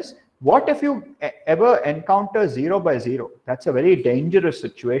problem is, what if you ever encounter 0 by 0? That's a very dangerous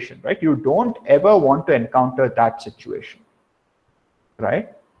situation, right? You don't ever want to encounter that situation, right?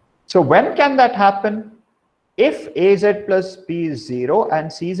 So when can that happen? If AZ plus B is 0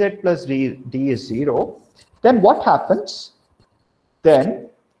 and CZ plus D is 0, then what happens? Then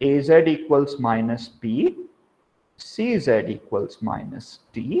AZ equals minus B, CZ equals minus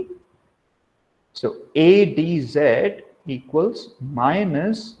D. So ADZ equals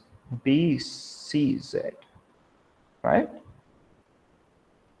minus BCZ, right?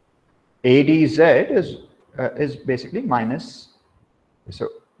 ADZ is basically minus. So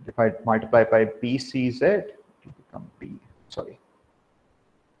if I multiply by BCZ, it will become B. Sorry,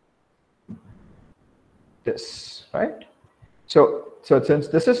 this, right? So since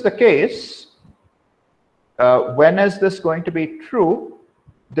this is the case, when is this going to be true?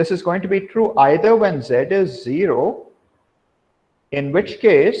 This is going to be true either when Z is 0, in which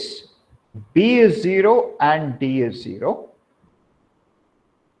case B is 0 and D is 0,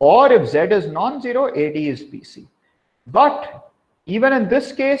 or if Z is non-zero, AD is BC. But even in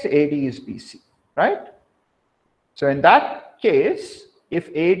this case, AD is BC, right? So in that case, if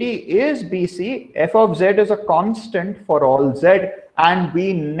AD is BC, f of Z is a constant for all Z, and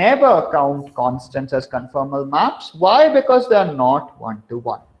we never count constants as conformal maps. Why? Because they are not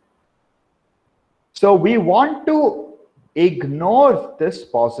one-to-one. So we want to ignore this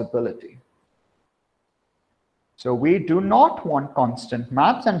possibility. So we do not want constant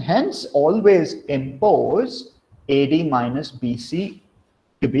maps, and hence always impose AD minus BC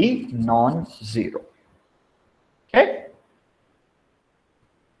to be non-zero. Okay.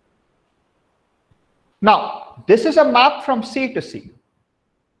 Now, this is a map from C to C.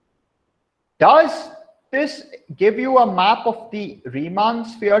 Does this give you a map of the Riemann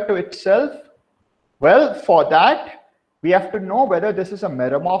sphere to itself? Well, for that, we have to know whether this is a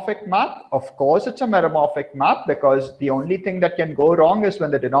meromorphic map. Of course, it's a meromorphic map, because the only thing that can go wrong is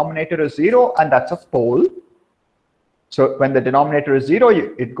when the denominator is 0, and that's a pole. So when the denominator is 0,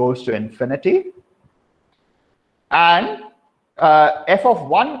 it goes to infinity. And f of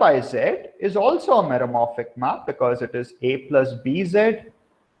 1 by z is also a meromorphic map, because it is a plus bz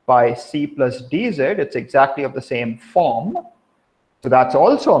by c plus dz. It's exactly of the same form. So that's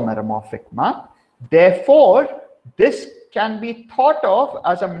also a meromorphic map. Therefore, this can be thought of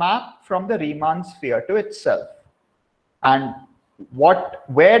as a map from the Riemann sphere to itself. And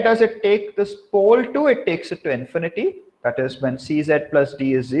where does it take this pole to? It takes it to infinity. That is when cz plus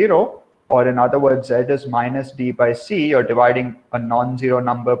d is 0, or in other words, z is minus d by c. You're dividing a non-zero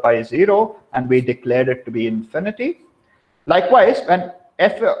number by 0, and we declared it to be infinity. Likewise, when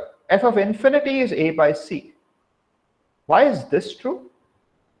f of infinity is a by c. Why is this true?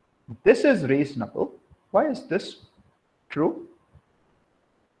 This is reasonable. Why is this true?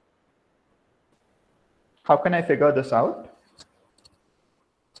 How can I figure this out?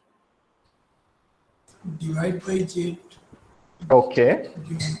 Divide by z. Okay.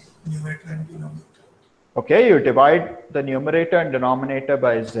 Numerator and denominator. Okay, you divide the numerator and denominator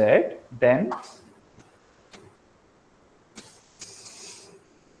by z, then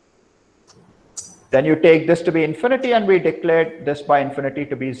you take this to be infinity, and we declared this by infinity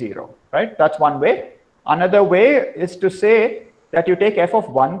to be 0, right? That's one way. Another way is to say that you take f of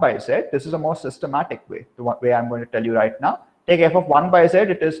 1 by z. This is a more systematic way, the way I'm going to tell you right now. Take f of 1 by z,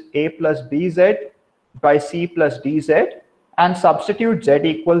 it is a plus bz by c plus dz, and substitute z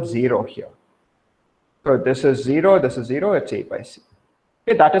equals 0 here. So this is 0, this is 0, it's a by c.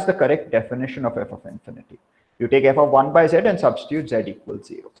 Okay, that is the correct definition of f of infinity. You take f of 1 by z and substitute z equals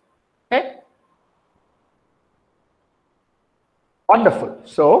 0. Okay. Wonderful.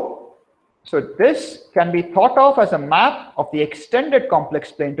 So this can be thought of as a map of the extended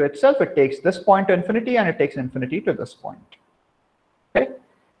complex plane to itself. It takes this point to infinity, and it takes infinity to this point. Okay.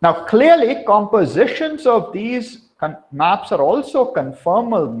 Now, clearly, compositions of these maps are also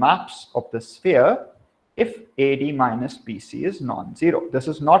conformal maps of the sphere if AD minus BC is non-zero. This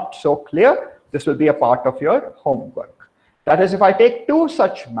is not so clear, This will be a part of your homework. That is, if I take two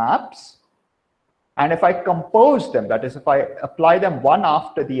such maps, and if I compose them, that is, if I apply them one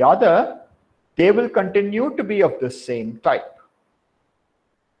after the other, they will continue to be of the same type.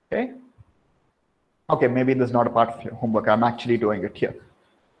 Okay? Okay, maybe this is not a part of your homework. I'm actually doing it here.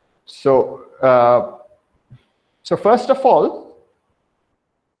 So, so first of all,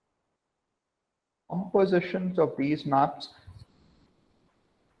 compositions of these maps.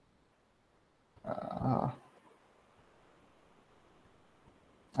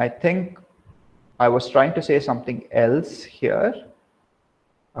 I think I was trying to say something else here.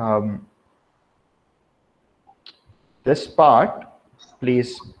 This part,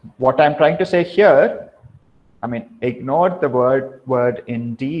 please, what I'm trying to say here, I mean, ignore the word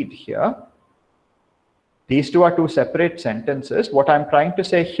indeed here. These two are two separate sentences. What I'm trying to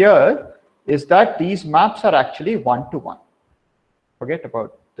say here is that these maps are actually one-to-one. Forget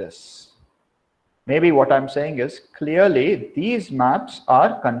about this. Maybe what I'm saying is clearly these maps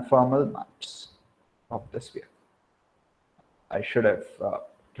are conformal maps of the sphere. I should have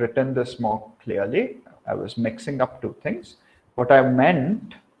written this more clearly. I was mixing up two things. What I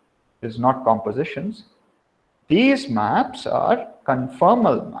meant is not compositions. These maps are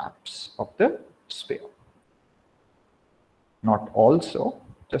conformal maps of the sphere. Not also,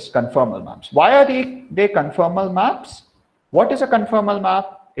 just conformal maps. Why are they conformal maps? What is a conformal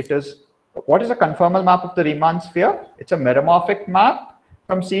map? What is a conformal map of the Riemann sphere? It's a meromorphic map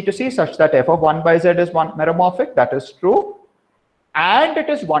from C to C such that f of 1 by z is meromorphic. That is true. And it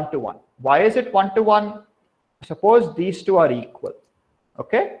is one-to-one. Why is it one-to-one? Suppose these two are equal.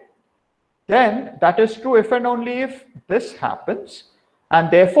 Okay? Then that is true if and only if this happens. And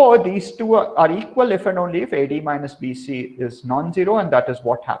therefore, these two are equal if and only if AD minus BC is non-zero. And that is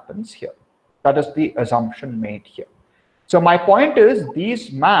what happens here. That is the assumption made here. So my point is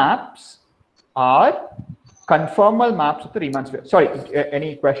these maps are conformal maps of the Riemann sphere. Sorry,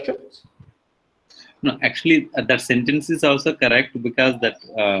 any questions? No, actually, that sentence is also correct because that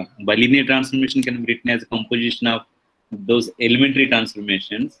bilinear transformation can be written as a composition of those elementary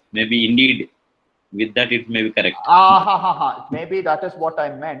transformations. Maybe indeed, with that it may be correct. Maybe that is what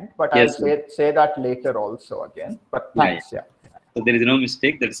I meant, but yes, I'll say that later also again. But thanks, yeah. So there is no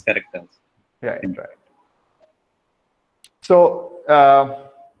mistake. That is correct also. Right. So,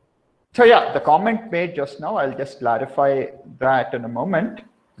 so yeah, the comment made just now, I'll just clarify that in a moment.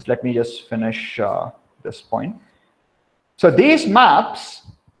 Let me just finish this point. So these maps,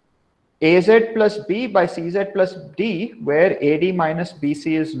 AZ plus B by CZ plus D, where AD minus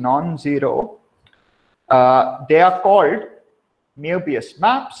BC is non-zero, they are called Möbius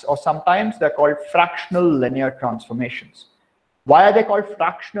maps, or sometimes they're called fractional linear transformations. Why are they called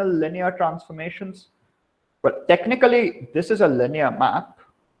fractional linear transformations? Well, technically, this is a linear map.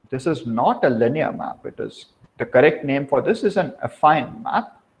 This is not a linear map. It is, the correct name for this is an affine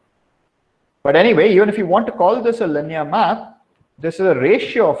map. But anyway, even if you want to call this a linear map, this is a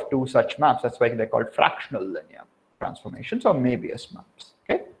ratio of two such maps. That's why they're called fractional linear transformations or Möbius maps.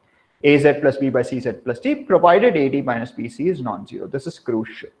 Okay, AZ plus B by CZ plus D, provided AD minus BC is non-zero. This is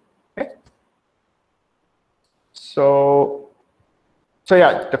crucial. Okay, so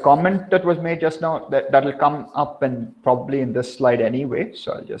yeah, the comment that was made just now, that will come up and probably in this slide anyway.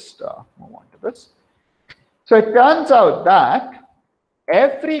 So I'll just move on to this. So it turns out that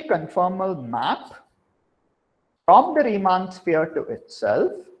every conformal map from the Riemann sphere to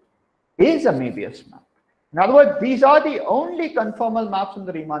itself is a Möbius map. In other words, these are the only conformal maps from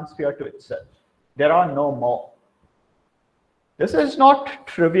the Riemann sphere to itself. There are no more. This is not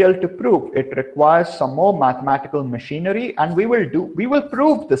trivial to prove. It requires some more mathematical machinery, and we will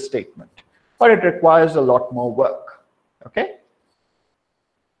prove this statement, but it requires a lot more work. Okay?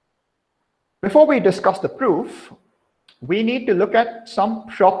 Before we discuss the proof, we need to look at some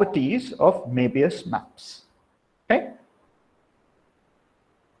properties of Möbius maps. Okay?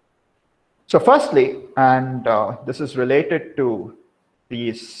 So firstly, and this is related to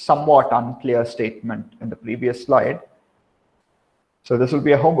the somewhat unclear statement in the previous slide. So this will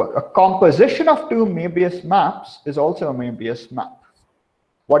be a homework. A composition of two Möbius maps is also a Möbius map.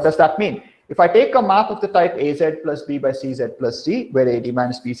 What does that mean? If I take a map of the type AZ plus B by CZ plus D, where AD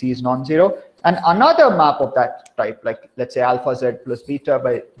minus BC is non-zero, and another map of that type, like let's say alpha Z plus beta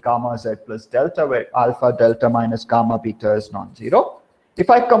by gamma Z plus delta, where alpha delta minus gamma beta is non-zero. If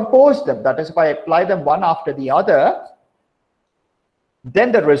I compose them, that is, if I apply them one after the other,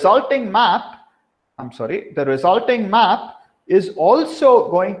 then the resulting map, is also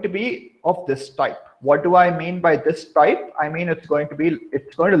going to be of this type. What do I mean by this type? I mean it's going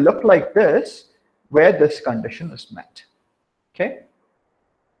to look like this, where this condition is met. Okay.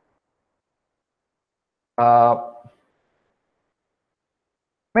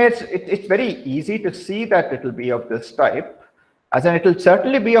 It's very easy to see that it will be of this type, as in it will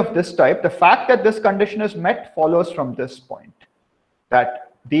certainly be of this type. The fact that this condition is met follows from this point,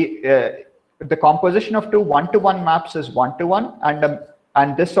 that the composition of two one-to-one maps is one-to-one,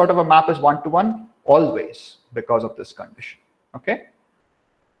 and this sort of a map is one-to-one always because of this condition. Okay.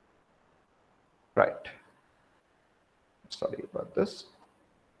 Right. Sorry about this.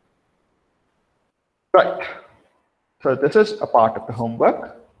 Right. So this is a part of the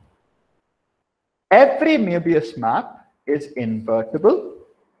homework. Every Möbius map is invertible.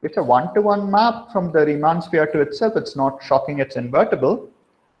 It's a one-to-one map from the Riemann sphere to itself. It's not shocking it's invertible.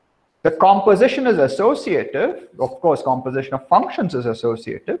 The composition is associative. Of course, composition of functions is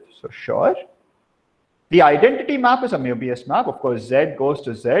associative, so sure. The identity map is a Möbius map. Of course, Z goes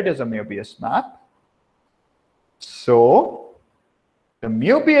to Z is a Möbius map. So the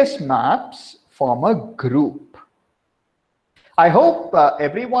Möbius maps form a group. I hope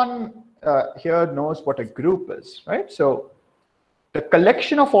everyone here knows what a group is, right? So the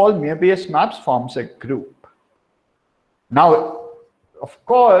collection of all Möbius maps forms a group. Now, of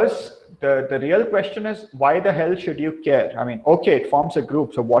course, the real question is, why the hell should you care? I mean, okay, it forms a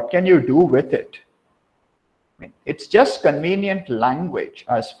group, so what can you do with it? I mean, it's just convenient language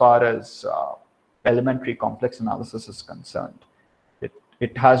as far as elementary complex analysis is concerned.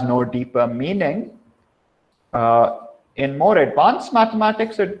 It has no deeper meaning. In more advanced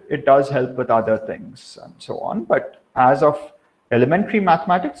mathematics, it does help with other things and so on. But as of elementary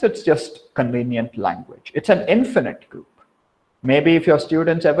mathematics, it's just convenient language. It's an infinite group. Maybe if your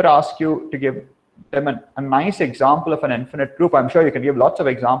students ever ask you to give them a nice example of an infinite group, I'm sure you can give lots of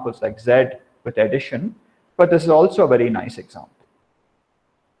examples like Z with addition, but this is also a very nice example.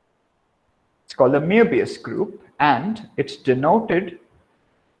 It's called a Möbius group, and it's denoted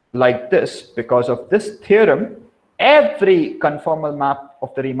like this because of this theorem. Every conformal map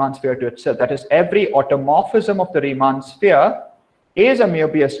of the Riemann sphere to itself, that is, every automorphism of the Riemann sphere, is a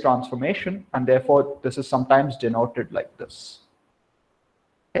Möbius transformation, and therefore this is sometimes denoted like this.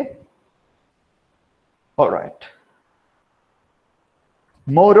 Okay. All right.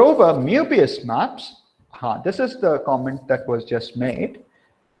 Moreover, Möbius maps, this is the comment that was just made,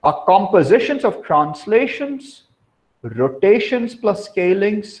 are compositions of translations, rotations plus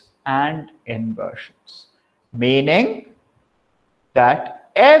scalings, and inversions. Meaning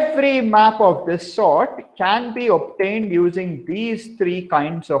that every map of this sort can be obtained using these three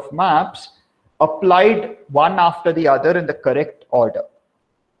kinds of maps applied one after the other in the correct order.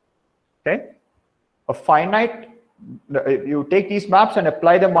 Okay? A finite, you take these maps and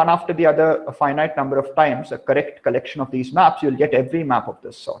apply them one after the other a finite number of times, a correct collection of these maps, you'll get every map of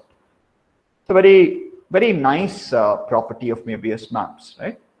this sort. It's a very, very nice property of Möbius maps,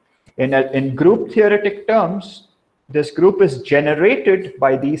 right? In group theoretic terms, this group is generated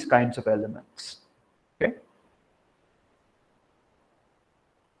by these kinds of elements. Okay.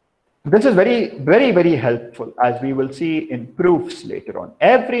 This is very, very, very helpful, as we will see in proofs later on.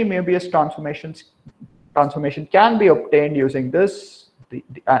 Every Möbius transformation can be obtained using this,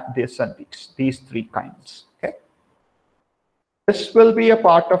 this and these three kinds. Okay. This will be a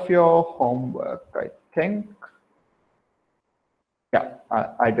part of your homework, I think. Yeah,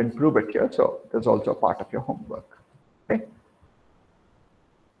 I didn't prove it here, so there's also a part of your homework. Okay.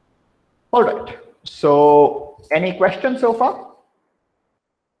 All right. So, any questions so far?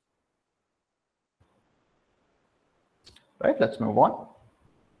 Right. Let's move on.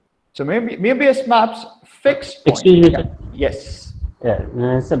 So, Möbius maps fixed point. Excuse me, yeah. sir. Yes.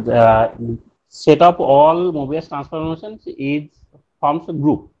 Yeah. Set of all Möbius transformations forms a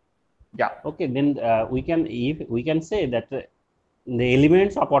group. Yeah. Okay. Then we can say that. The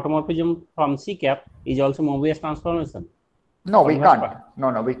elements of automorphism from C cap is also Möbius transformation. No, we can't.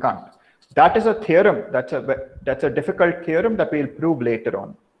 No, we can't. That is a theorem. That's a difficult theorem that we'll prove later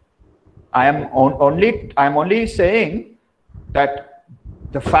on. I'm only saying that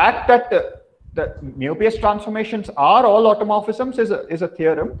the fact that the Möbius transformations are all automorphisms is a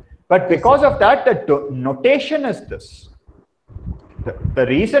theorem, but because of that, the notation is this. The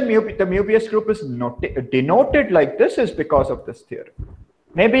reason the Möbius group is denoted like this is because of this theorem.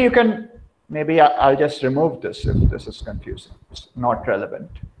 Maybe I'll just remove this if this is confusing. It's not relevant.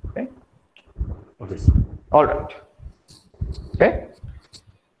 Okay. Okay. All right. Okay.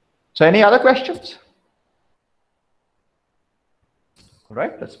 So any other questions? All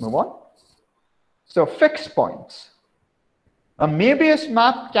right, let's move on. So fixed points. A Möbius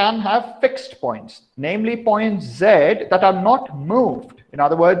map can have fixed points, namely points Z that are not moved. In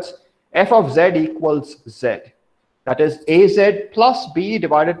other words, f of Z equals Z. That is AZ plus B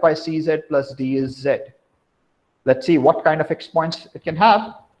divided by CZ plus D is Z. let's see what kind of fixed points it can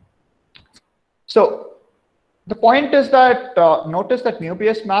have. So the point is that notice that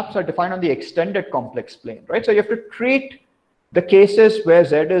Möbius maps are defined on the extended complex plane, right? So you have to treat the cases where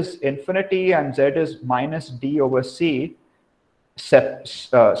z is infinity and z is minus d over c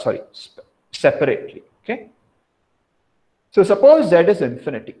separately, okay? So suppose z is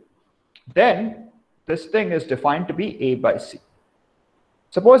infinity, then this thing is defined to be a by c.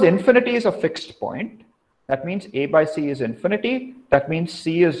 Suppose infinity is a fixed point, that means a by c is infinity, that means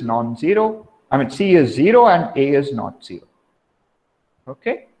c is non-zero, I mean c is 0 and a is not 0,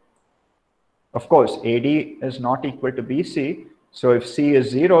 okay? Of course, AD is not equal to BC, so if C is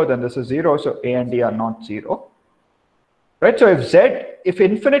 0, then this is 0, so A and D are not 0. Right? So if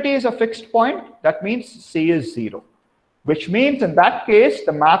infinity is a fixed point, that means C is 0, which means in that case,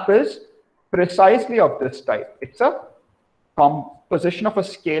 the map is precisely of this type. It's a composition of a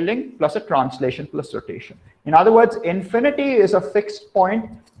scaling plus a translation plus rotation. In other words, infinity is a fixed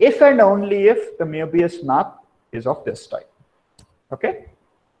point if and only if the Möbius map is of this type. Okay?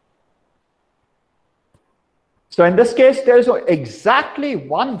 So in this case, there is exactly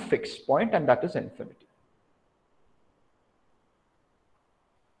one fixed point, and that is infinity.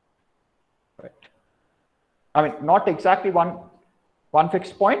 Right. I mean, not exactly one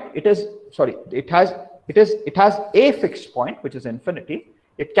fixed point. It is, sorry, it has a fixed point, which is infinity.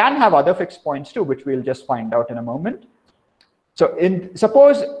 It can have other fixed points too, which we'll just find out in a moment. So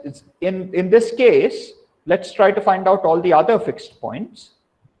suppose in this case, let's try to find out all the other fixed points.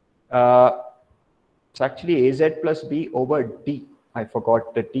 It's actually AZ plus B over D. I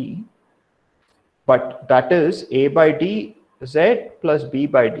forgot the D. But that is A by D Z plus B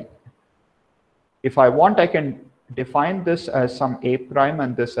by D. If I want, I can define this as some A prime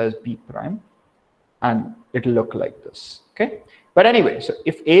and this as B prime. And it'll look like this. Okay. But anyway, so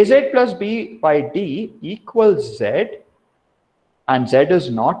if AZ plus B by D equals Z and Z is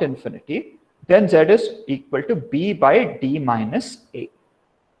not infinity, then Z is equal to B by D minus A.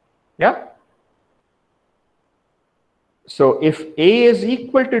 Yeah. So if A is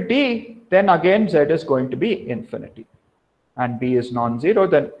equal to D, then again Z is going to be infinity. And B is non-zero,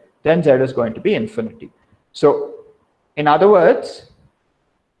 then Z is going to be infinity. So in other words,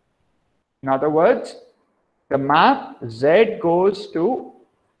 the map Z goes to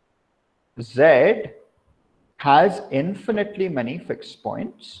Z has infinitely many fixed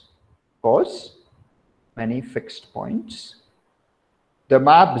points. Of course, many fixed points. The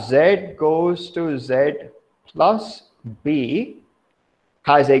map Z goes to Z plus B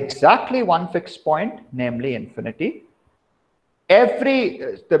has exactly one fixed point, namely infinity.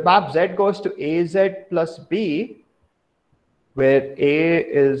 The map Z goes to AZ plus B, where A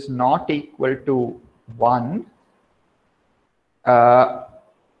is not equal to 1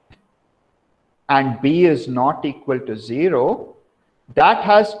 and B is not equal to 0, that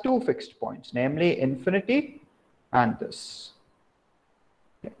has two fixed points, namely infinity and this.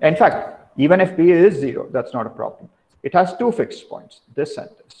 In fact, even if B is 0, that's not a problem. It has two fixed points, this and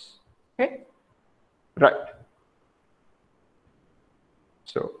this. Okay, right.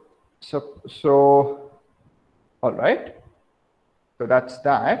 So all right. So that's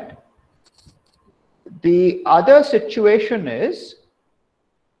that. The other situation is,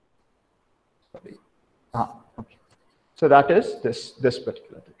 sorry. Okay. So that is this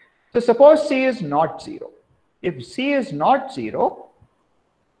particular thing. So suppose C is not 0. If C is not 0,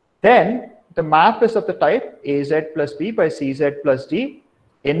 then the map is of the type AZ plus B by CZ plus D.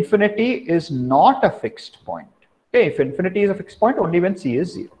 Infinity is not a fixed point. Okay, if infinity is a fixed point, only when C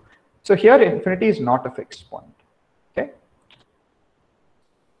is 0. So here infinity is not a fixed point. Okay.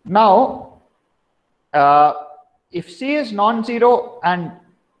 Now, if C is non-zero and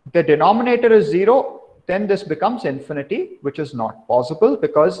the denominator is 0, then this becomes infinity, which is not possible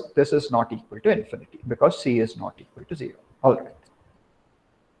because this is not equal to infinity, because C is not equal to 0. All right.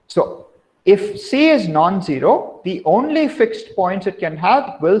 So if C is non-zero, the only fixed points it can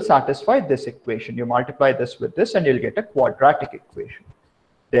have will satisfy this equation. You multiply this with this and you'll get a quadratic equation.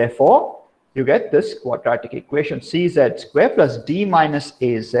 Therefore, you get this quadratic equation, CZ square plus D minus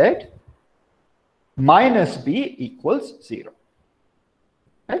AZ minus B equals 0.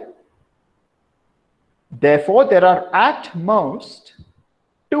 Okay? Therefore, there are at most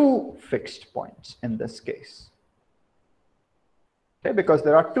two fixed points in this case. Okay, because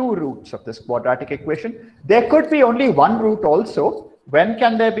there are two roots of this quadratic equation. There could be only one root also. When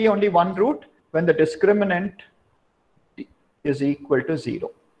can there be only one root? When the discriminant is equal to 0.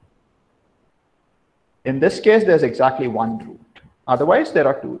 In this case, there's exactly one root. Otherwise, there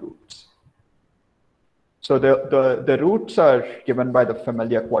are two roots. So the roots are given by the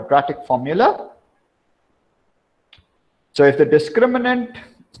familiar quadratic formula. So if the discriminant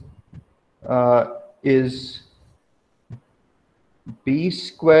is b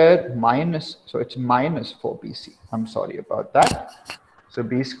square minus, so it's minus 4bc. I'm sorry about that. So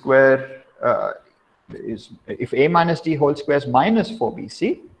b square is, if a minus d whole square is minus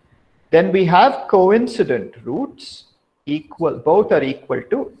 4bc, then we have coincident roots equal, both are equal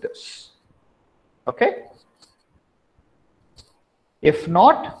to this. Okay? If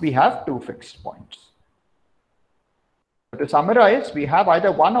not, we have two fixed points. So to summarize, we have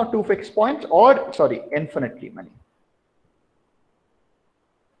either one or two fixed points, or, sorry, infinitely many.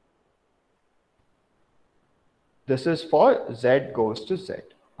 This is for z goes to z.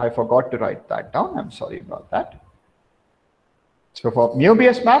 I forgot to write that down. I'm sorry about that. So for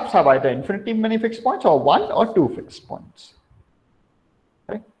Möbius maps have either infinitely many fixed points or one or two fixed points.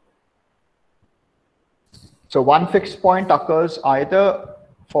 Okay. So one fixed point occurs either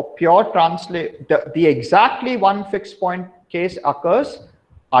for pure translate, the exactly one fixed point case occurs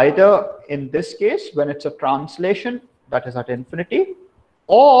either in this case when it's a translation that is at infinity,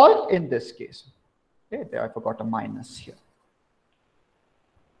 or in this case. Okay, there I forgot a minus here.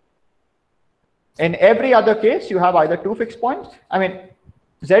 In every other case, you have either two fixed points. I mean,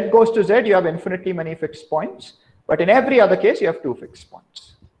 z goes to z, you have infinitely many fixed points. But in every other case, you have two fixed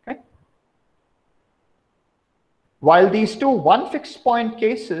points. Okay? While these two one fixed point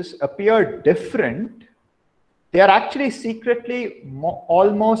cases appear different, they are actually secretly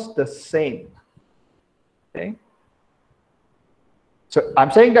almost the same. Okay? So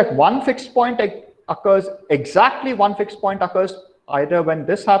I'm saying that one fixed point occurs, exactly one fixed point occurs either when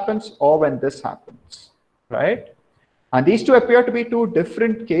this happens or when this happens, right? And these two appear to be two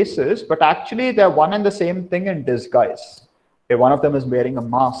different cases, but actually they're one and the same thing in disguise. Okay, one of them is wearing a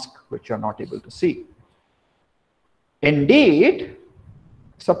mask, which you're not able to see. Indeed,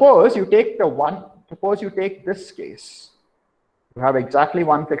 suppose you take this case. You have exactly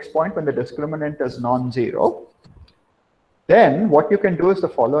one fixed point when the discriminant is non-zero. Then what you can do is the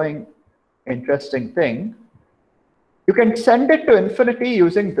following interesting thing. You can send it to infinity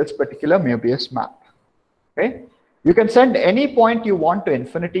using this particular Möbius map. Okay? You can send any point you want to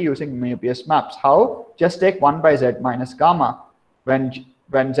infinity using Möbius maps. How? Just take 1 by z minus gamma. When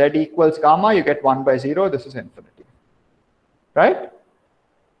z equals gamma, you get 1 by 0. This is infinity. Right?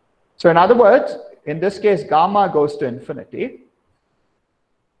 So in other words, in this case, gamma goes to infinity.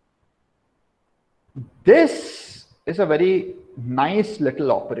 This is a very nice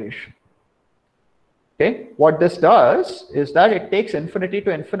little operation. Okay, what this does is that it takes infinity to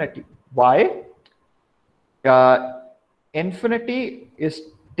infinity. Why? Infinity is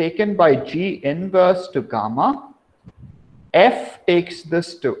taken by G inverse to gamma. F takes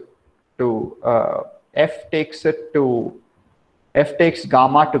this F takes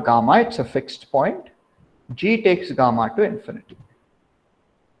gamma to gamma. It's a fixed point. G takes gamma to infinity.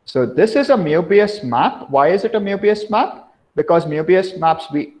 So this is a Möbius map. Why is it a Möbius map? Because Möbius maps,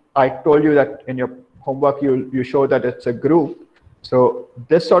 I told you that in your homework you show that it's a group. So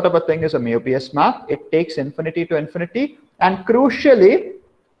this sort of a thing is a Möbius map. It takes infinity to infinity, and crucially,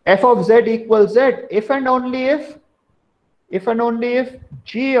 f of z equals z if and only if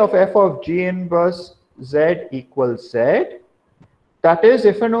g of f of g inverse z equals z. That is,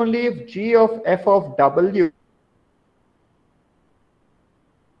 if and only if g of f of w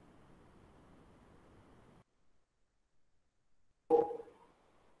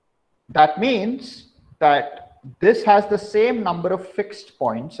that means that this has the same number of fixed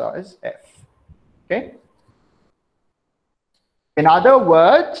points as f. Okay. In other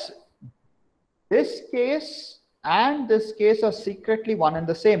words, this case and this case are secretly one and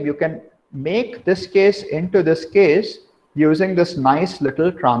the same. You can make this case into this case using this nice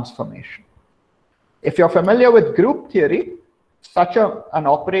little transformation. If you're familiar with group theory, such an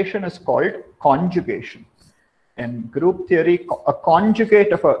operation is called conjugation. In group theory, a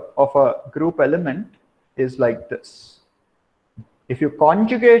conjugate of a group element is like this. If you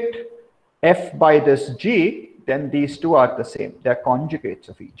conjugate f by this g, then these two are the same. They're conjugates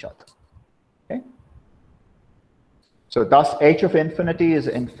of each other. Okay? So thus h of infinity is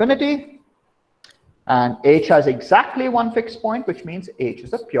infinity, and h has exactly one fixed point, which means h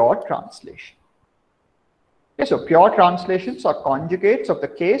is a pure translation. Okay, so pure translations are conjugates of the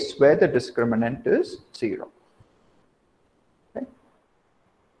case where the discriminant is 0. Okay.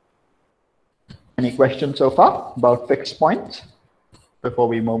 Any questions so far about fixed points before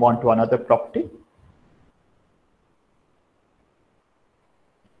we move on to another property?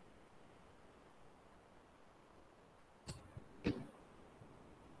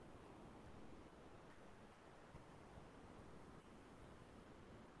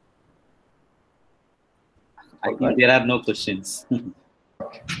 I think there are no questions.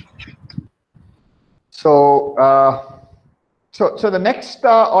 Okay. So, so the next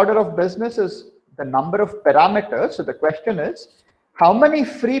order of business is the number of parameters. So the question is, how many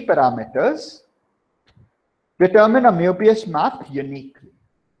free parameters determine a Möbius map uniquely?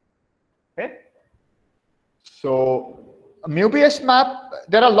 Okay. So a Möbius map,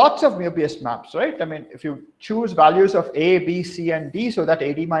 there are lots of Möbius maps, right? I mean, if you choose values of A, B, C, and D so that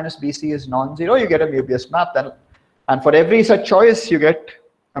AD minus BC is non-zero, you get a Möbius map. Then, and for every such choice, you get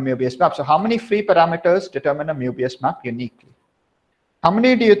a Möbius map. So how many free parameters determine a Möbius map uniquely? How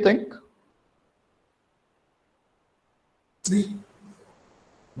many do you think? 3.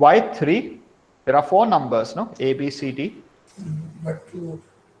 Why 3? There are 4 numbers, no? A, B, C, D. But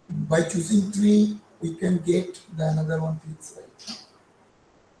by choosing 3, we can get the another one fixed, right?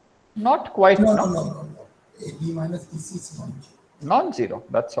 Not quite. No. AD minus BC is non-zero. Non-zero,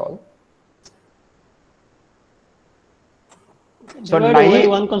 that's all. So divide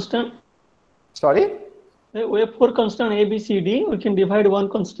one constant. Sorry? We have 4 constant A, B, C, D. We can divide one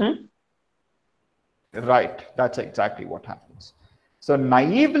constant. Right, that's exactly what happens. So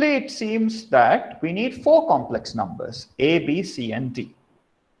naively, it seems that we need 4 complex numbers, A, B, C, and D.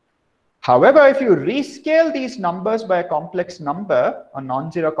 However, if you rescale these numbers by a complex number, a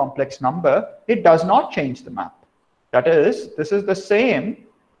non-zero complex number, it does not change the map. That is, this is the same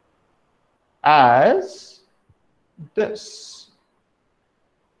as this.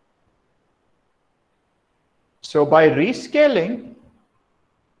 So by rescaling,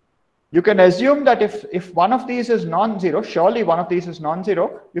 you can assume that if one of these is non-zero, surely one of these is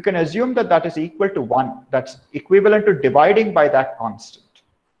non-zero, you can assume that that is equal to 1. That's equivalent to dividing by that constant.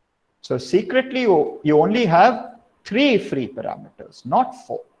 So secretly, you only have 3 free parameters, not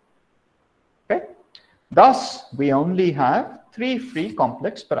 4. Okay. Thus, we only have 3 free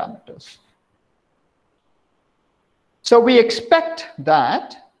complex parameters. So we expect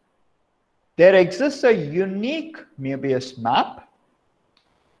that there exists a unique Möbius map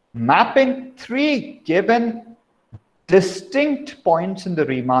mapping 3 given distinct points in the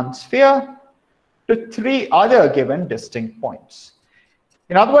Riemann sphere to 3 other given distinct points.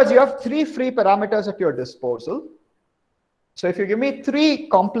 In other words, you have 3 free parameters at your disposal. So if you give me 3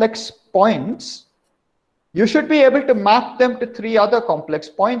 complex points, you should be able to map them to 3 other complex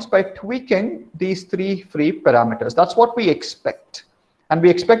points by tweaking these 3 free parameters. That's what we expect. And we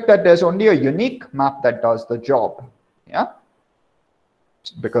expect that there's only a unique map that does the job. Yeah?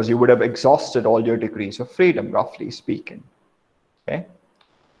 Because you would have exhausted all your degrees of freedom, roughly speaking. Okay?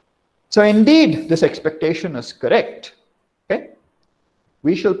 So indeed, this expectation is correct. Okay?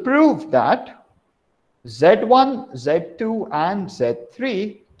 We shall prove that Z1, Z2, and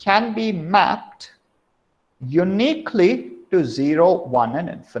Z3 can be mapped uniquely to 0, 1, and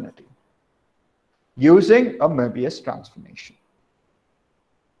infinity using a Möbius transformation.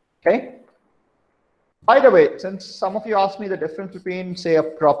 Okay? By the way, since some of you asked me the difference between, say, a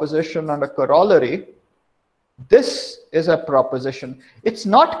proposition and a corollary, this is a proposition. It's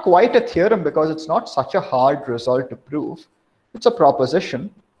not quite a theorem because it's not such a hard result to prove. It's a proposition.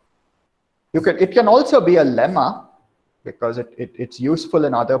 It can also be a lemma because it's useful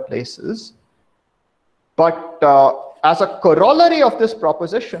in other places. But as a corollary of this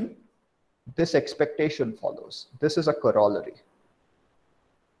proposition, this expectation follows. This is a corollary.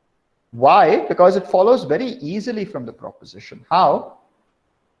 Why? Because it follows very easily from the proposition. How?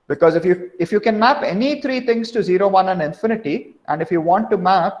 Because if you can map any 3 things to 0, 1, and infinity, and if you want to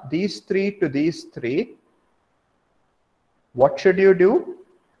map these 3 to these 3, what should you do?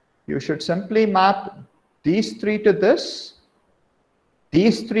 You should simply map these 3 to this,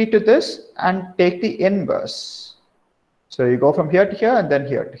 these 3 to this, and take the inverse. So you go from here to here and then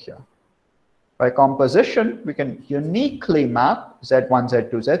here to here. By composition, we can uniquely map Z1,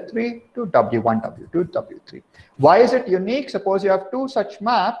 Z2, Z3 to W1, W2, W3. Why is it unique? Suppose you have 2 such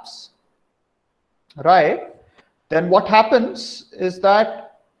maps, right? Then what happens is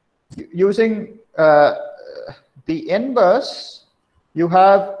that using the inverse, you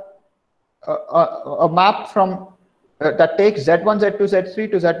have a map from that takes Z1, Z2,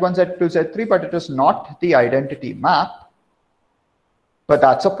 Z3 to Z1, Z2, Z3, but it is not the identity map. But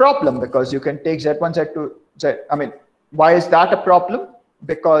that's a problem because you can take Z1, Z2, Z. I mean, why is that a problem?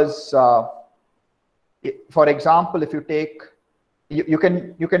 Because, for example, if you take, you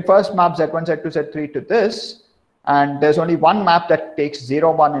can first map Z1, Z2, Z3 to this, and there's only one map that takes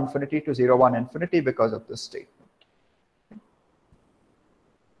 0, 1, infinity to 0, 1, infinity because of this statement.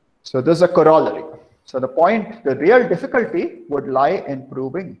 So this is a corollary. So the point, the real difficulty would lie in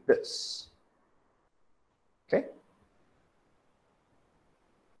proving this. Okay.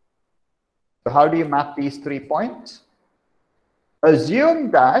 So how do you map these 3 points?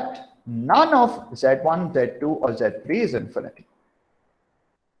 Assume that none of Z1, Z2, or Z3 is infinity.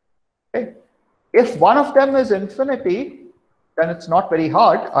 Okay. If one of them is infinity, then it's not very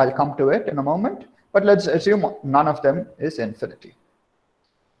hard. I'll come to it in a moment. But let's assume none of them is infinity.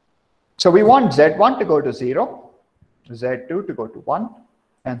 So we want Z1 to go to 0, Z2 to go to 1,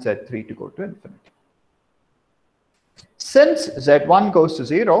 and Z3 to go to infinity. Since Z1 goes to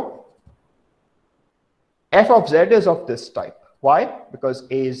 0, f of z is of this type. Why? Because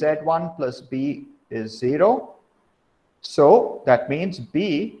az1 plus b is 0. So that means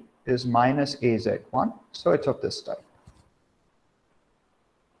b is minus az1. So it's of this type.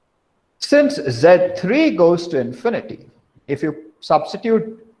 Since z3 goes to infinity, if you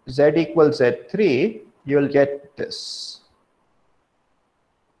substitute z equals z3, you'll get this.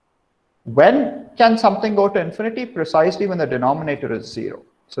 When can something go to infinity? Precisely when the denominator is 0.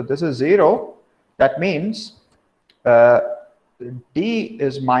 So this is 0. That means d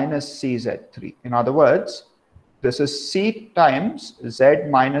is minus cz3. In other words, this is c times z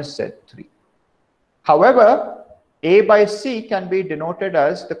minus z3. However, a by c can be denoted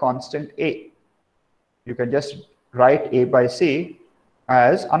as the constant a. You can just write a by c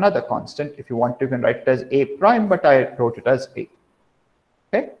as another constant. If you want to, you can write it as a prime, but I wrote it as a.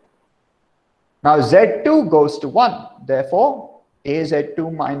 Okay. Now z2 goes to 1. Therefore,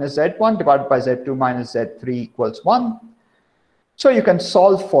 az2 minus z1 divided by z2 minus z3 equals 1. So you can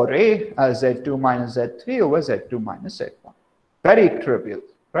solve for a as z2 minus z3 over z2 minus z1. Very trivial,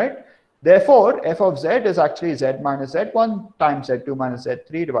 right? Therefore, f of z is actually z minus z1 times z2 minus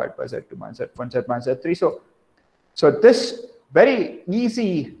z3 divided by z2 minus z1, z minus z3. So this very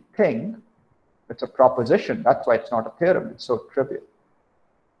easy thing, it's a proposition. That's why it's not a theorem. It's so trivial.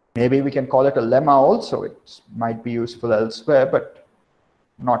 Maybe we can call it a lemma also. It might be useful elsewhere, but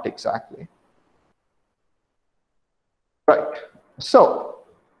not exactly. Right. So,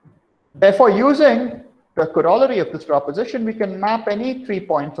 therefore, using the corollary of this proposition, we can map any 3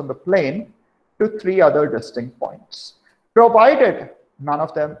 points on the plane to 3 other distinct points, provided none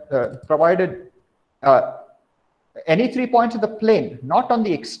of them, any 3 points on the plane, not on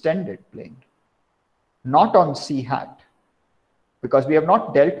the extended plane, not on C hat, because we have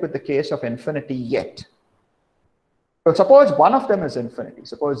not dealt with the case of infinity yet. So suppose one of them is infinity,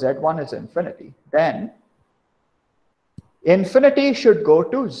 suppose Z1 is infinity, then infinity should go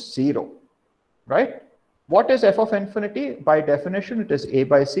to 0, right? What is f of infinity? By definition, it is a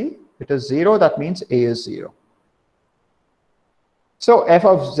by c. It is 0, that means a is 0. So f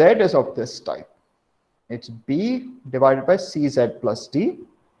of z is of this type. It's b divided by cz plus d.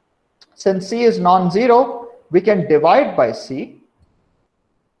 Since c is non-zero, we can divide by c,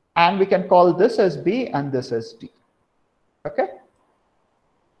 and we can call this as b and this as d. Okay?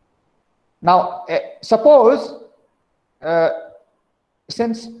 Now, suppose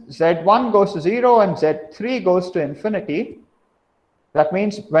since z1 goes to 0 and z3 goes to infinity, that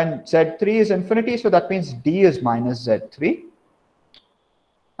means when z3 is infinity, so that means d is minus z3.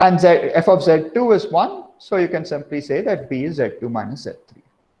 And f of z2 is 1, so you can simply say that b is z2 minus z3.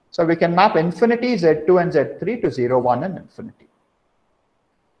 So we can map infinity, z2 and z3 to 0, 1, and infinity.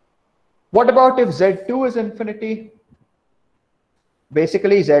 What about if z2 is infinity?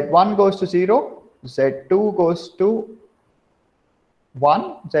 Basically, z1 goes to 0, z2 goes to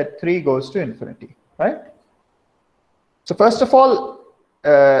 1, z3 goes to infinity, right? So first of all,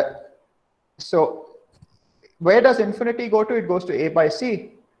 so where does infinity go to? It goes to a by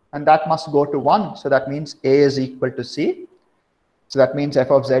c, and that must go to 1. So that means a is equal to c. So that means f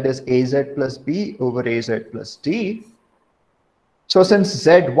of z is az plus b over az plus d. So since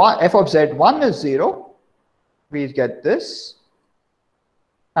z1, f of z1 is 0, we get this.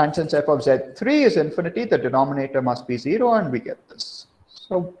 And since f of z3 is infinity, the denominator must be 0, and we get this.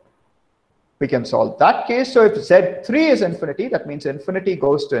 So we can solve that case. So if z3 is infinity, that means infinity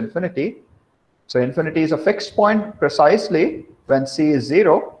goes to infinity. So infinity is a fixed point precisely when c is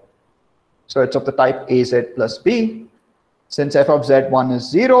 0. So it's of the type az plus b. Since f of z1 is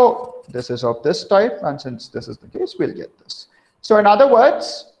 0, this is of this type. And since this is the case, we'll get this. So in other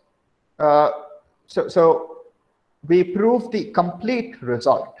words, so we prove the complete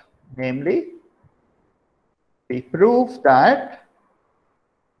result. Namely, we prove that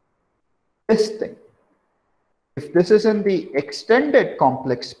this thing, if this is in the extended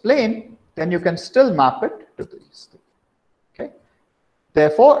complex plane, then you can still map it to these things. Okay.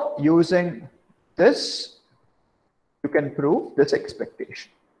 Therefore, using this, you can prove this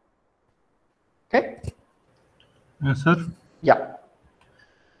expectation. Okay. Yes, sir. Yeah.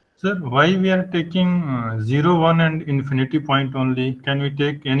 Sir, why we are taking 0, 1 and infinity point only? Can we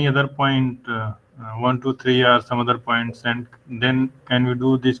take any other point, 1, 2, 3 or some other points, and then can we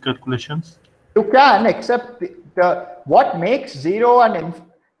do these calculations? You can, except what makes 0 and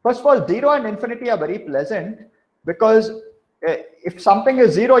first of all, 0 and infinity are very pleasant, because if something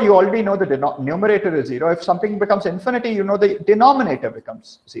is 0, you already know the numerator is 0. If something becomes infinity, you know the denominator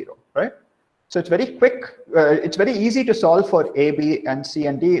becomes 0, right? So it's very quick. It's very easy to solve for A, B, and C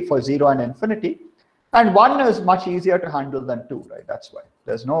and D for 0 and infinity. And 1 is much easier to handle than 2, right? That's why.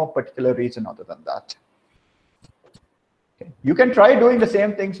 There's no particular reason other than that. Okay. You can try doing the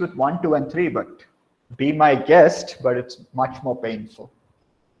same things with 1, 2, and 3, but be my guest, but it's much more painful.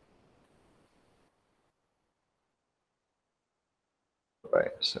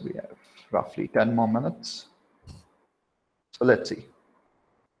 Right, so we have roughly 10 more minutes. So let's see.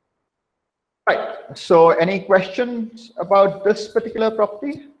 Right, so any questions about this particular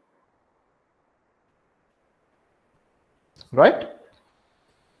property? Right.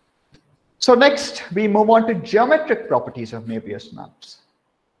 So next we move on to geometric properties of Möbius maps.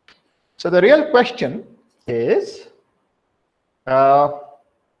 So the real question is,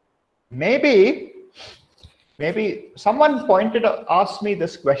 maybe someone asked me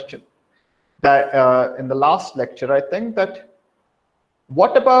this question that in the last lecture, I think, that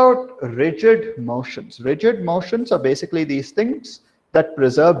what about rigid motions? Rigid motions are basically these things that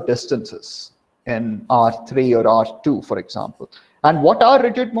preserve distances in R3 or R2, for example. And what are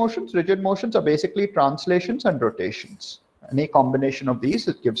rigid motions? Rigid motions are basically translations and rotations. Any combination of these,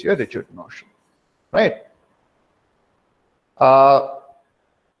 it gives you a rigid motion, right?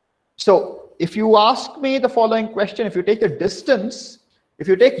 So if you ask me the following question, if you take a distance, if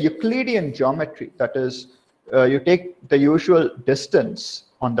you take Euclidean geometry, that is, you take the usual distance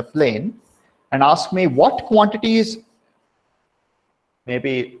on the plane and ask me what quantities,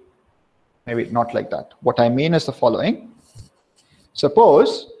 maybe not like that. What I mean is the following.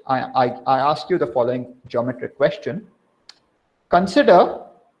 Suppose I ask you the following geometric question. Consider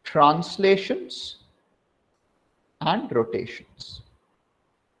translations and rotations.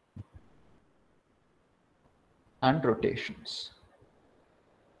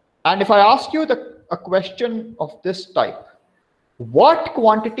 And if I ask you a question of this type, what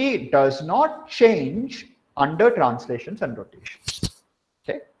quantity does not change under translations and rotations?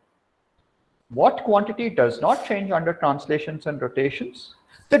 Okay. What quantity does not change under translations and rotations?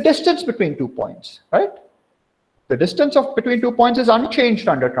 The distance between 2 points, right? The distance between 2 points is unchanged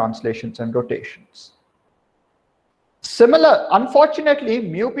under translations and rotations. Unfortunately,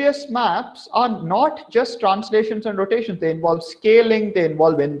 Möbius maps are not just translations and rotations. They involve scaling, they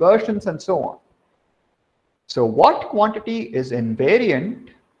involve inversions, and so on. So what quantity is invariant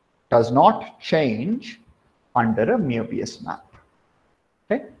does not change under a Möbius map?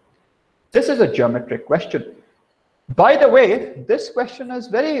 Okay. This is a geometric question. By the way, this question is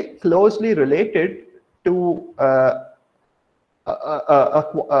very closely related to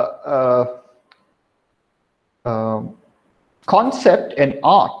concept in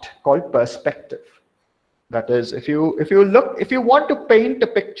art called perspective. That is, if you want to paint a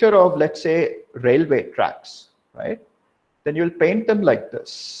picture of, let's say, railway tracks, right? Then you'll paint them like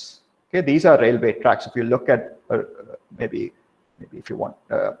this. Okay, these are railway tracks. If you look at maybe if you want,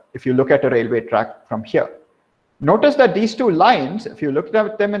 if you look at a railway track from here, notice that these two lines, if you look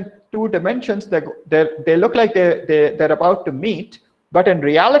at them in 2 dimensions, they look like they're about to meet, but in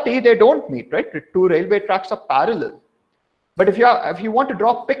reality they don't meet, right? The 2 railway tracks are parallel. But if you want to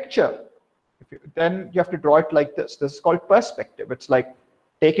draw a picture, then you have to draw it like this. This is called perspective. It's like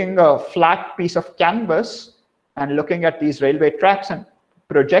taking a flat piece of canvas and looking at these railway tracks and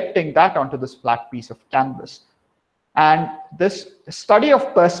projecting that onto this flat piece of canvas. And this study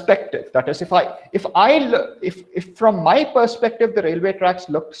of perspective, that is, if from my perspective the railway tracks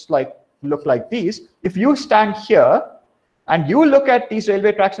look like these, if you stand here and you look at these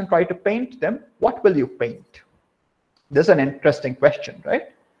railway tracks and try to paint them, what will you paint? This is an interesting question,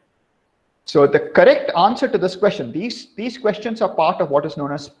 right? So the correct answer to this question, these questions are part of what is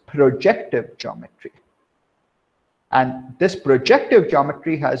known as projective geometry. And this projective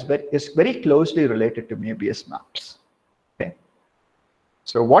geometry is very closely related to Möbius maps. Okay.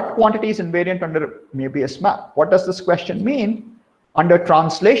 So what quantity is invariant under a Möbius map? What does this question mean? Under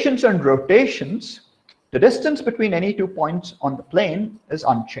translations and rotations, the distance between any 2 points on the plane is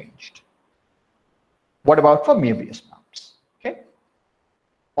unchanged. What about for Möbius maps? Okay.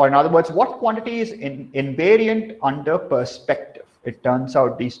 Or in other words, what quantity is invariant under perspective? It turns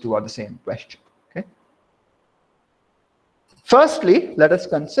out these two are the same question. Okay. Firstly, let us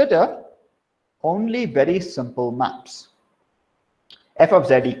consider only very simple maps. f of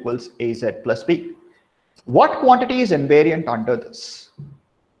z equals az plus b. What quantity is invariant under this?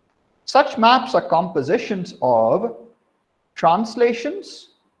 Such maps are compositions of translations,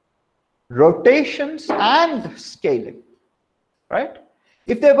 rotations, and scaling, right?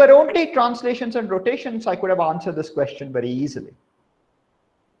 If there were only translations and rotations, I could have answered this question very easily.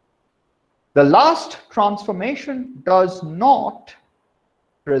 The last transformation does not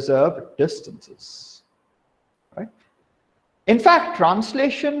preserve distances, right? In fact,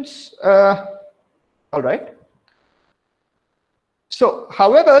 translations, all right. So,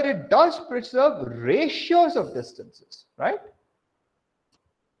 however, it does preserve ratios of distances, right?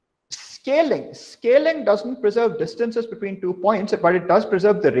 Scaling doesn't preserve distances between 2 points, but it does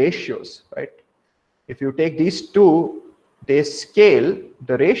preserve the ratios, right? If you take these two, they scale,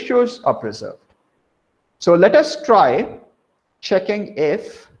 the ratios are preserved. So let us try checking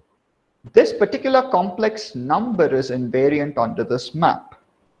if this particular complex number is invariant under this map,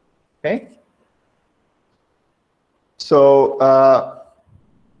 okay? So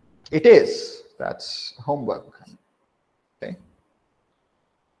it is, that's homework, okay?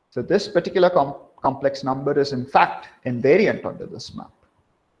 So this particular complex number is in fact invariant under this map,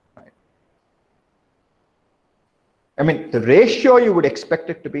 right? I mean, the ratio you would expect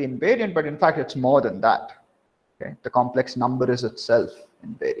it to be invariant, but in fact it's more than that, okay? The complex number is itself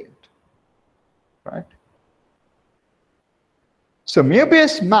invariant, right? So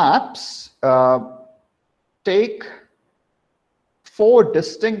Möbius maps take 4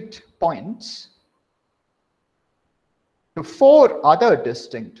 distinct points to 4 other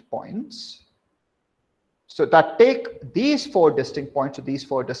distinct points. So that take these 4 distinct points to these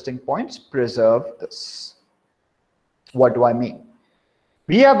 4 distinct points, preserve this. What do I mean?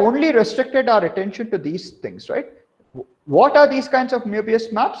 We have only restricted our attention to these things, right? What are these kinds of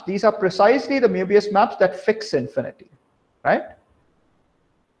Möbius maps? These are precisely the Möbius maps that fix infinity, right?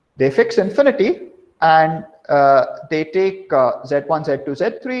 They fix infinity, and they take Z1, Z2,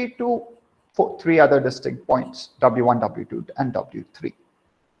 Z3 to 3 other distinct points, W1, W2, and W3,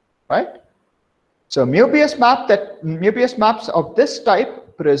 right? So Möbius maps of this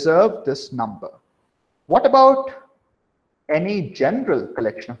type preserve this number. What about any general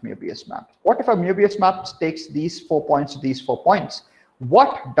collection of Möbius maps? What if a Möbius map takes these 4 points to these 4 points?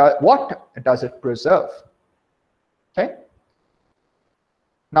 What does it preserve? Okay.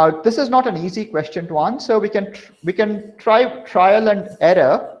 Now this is not an easy question to answer. We can try trial and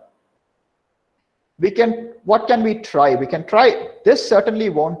error. What can we try? We can try, this certainly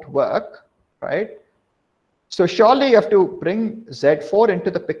won't work, right? So surely you have to bring Z4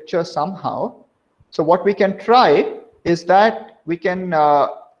 into the picture somehow. So what we can try is that we can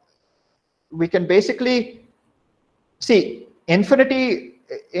basically see infinity.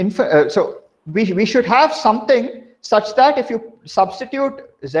 So we should have something such that if you substitute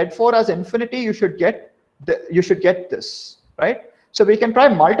Z4 as infinity, you should get this, right? So we can try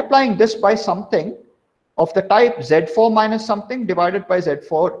multiplying this by something of the type Z4 minus something divided by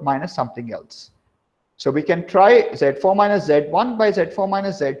Z4 minus something else. So we can try Z4 minus Z1 by Z4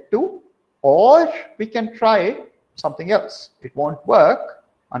 minus Z2, or we can try something else. It won't work,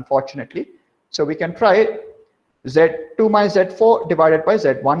 unfortunately. So we can try Z2 minus Z4 divided by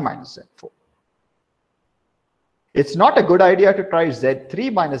Z1 minus Z4. It's not a good idea to try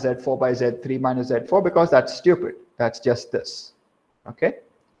Z3 minus Z4 by Z3 minus Z4 because that's stupid. That's just this, okay?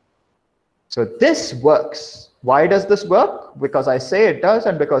 So this works. Why does this work? Because I say it does,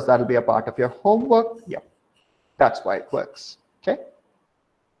 and because that'll be a part of your homework. Yeah, that's why it works, okay?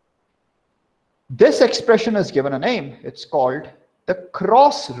 This expression is given a name. It's called the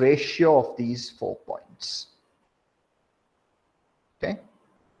cross ratio of these 4 points, okay?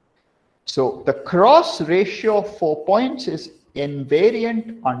 So the cross ratio of 4 points is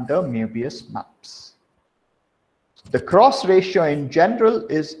invariant under Möbius maps. The cross ratio in general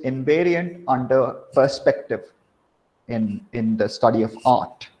is invariant under perspective in the study of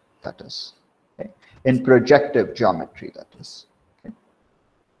art, that is, okay? In projective geometry, that is. Okay?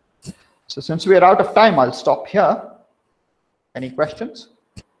 So since we are out of time, I'll stop here. Any questions?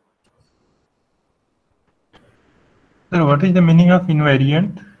 Sir, what is the meaning of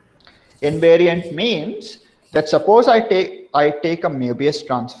invariant? Invariant means that suppose I take a Möbius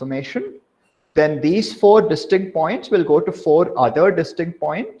transformation, then these 4 distinct points will go to 4 other distinct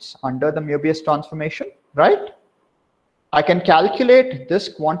points under the Möbius transformation, right? I can calculate this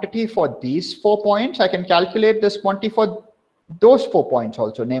quantity for these 4 points. I can calculate this quantity for those 4 points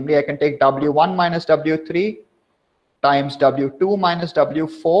also. Namely, I can take W1 minus W3 times W2 minus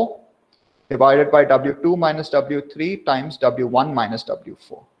W4 divided by W2 minus W3 times W1 minus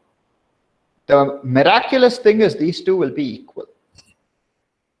W4. The miraculous thing is these two will be equal.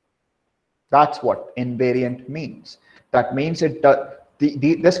 That's what invariant means. That means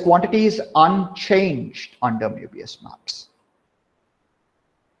this quantity is unchanged under Möbius maps.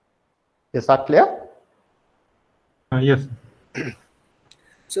 Is that clear? Yes.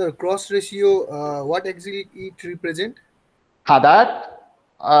 So cross ratio, what exactly it represent?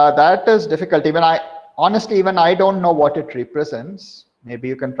 That is difficult. Honestly, even I don't know what it represents. Maybe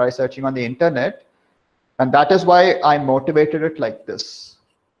you can try searching on the internet. And that is why I motivated it like this,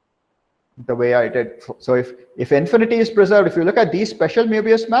 the way I did. So if infinity is preserved, if you look at these special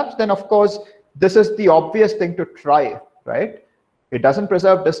Möbius maps, then of course, this is the obvious thing to try, right? It doesn't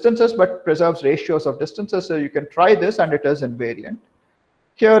preserve distances, but preserves ratios of distances. So you can try this and it is invariant.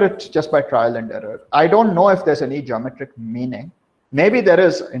 Here it's just by trial and error. I don't know if there's any geometric meaning. Maybe there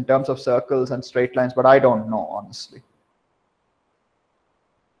is in terms of circles and straight lines, but I don't know, honestly.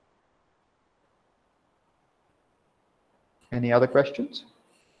 Any other questions?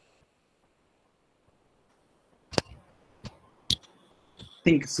 I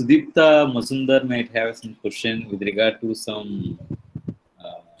think Sudipta Mazumdar might have some question with regard to some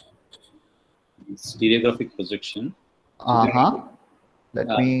stereographic projection. Let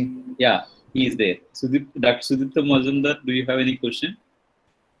me. Yeah, he is there. Dr. Sudipta Mazumdar, do you have any question?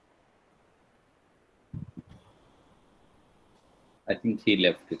 I think he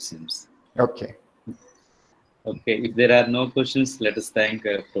left, it seems. Okay. Okay, if there are no questions, let us thank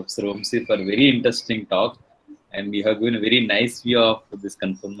Professor Vamsi for a very interesting talk. And we have given a very nice view of this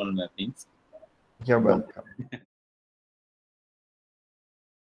conformal mappings. You're welcome.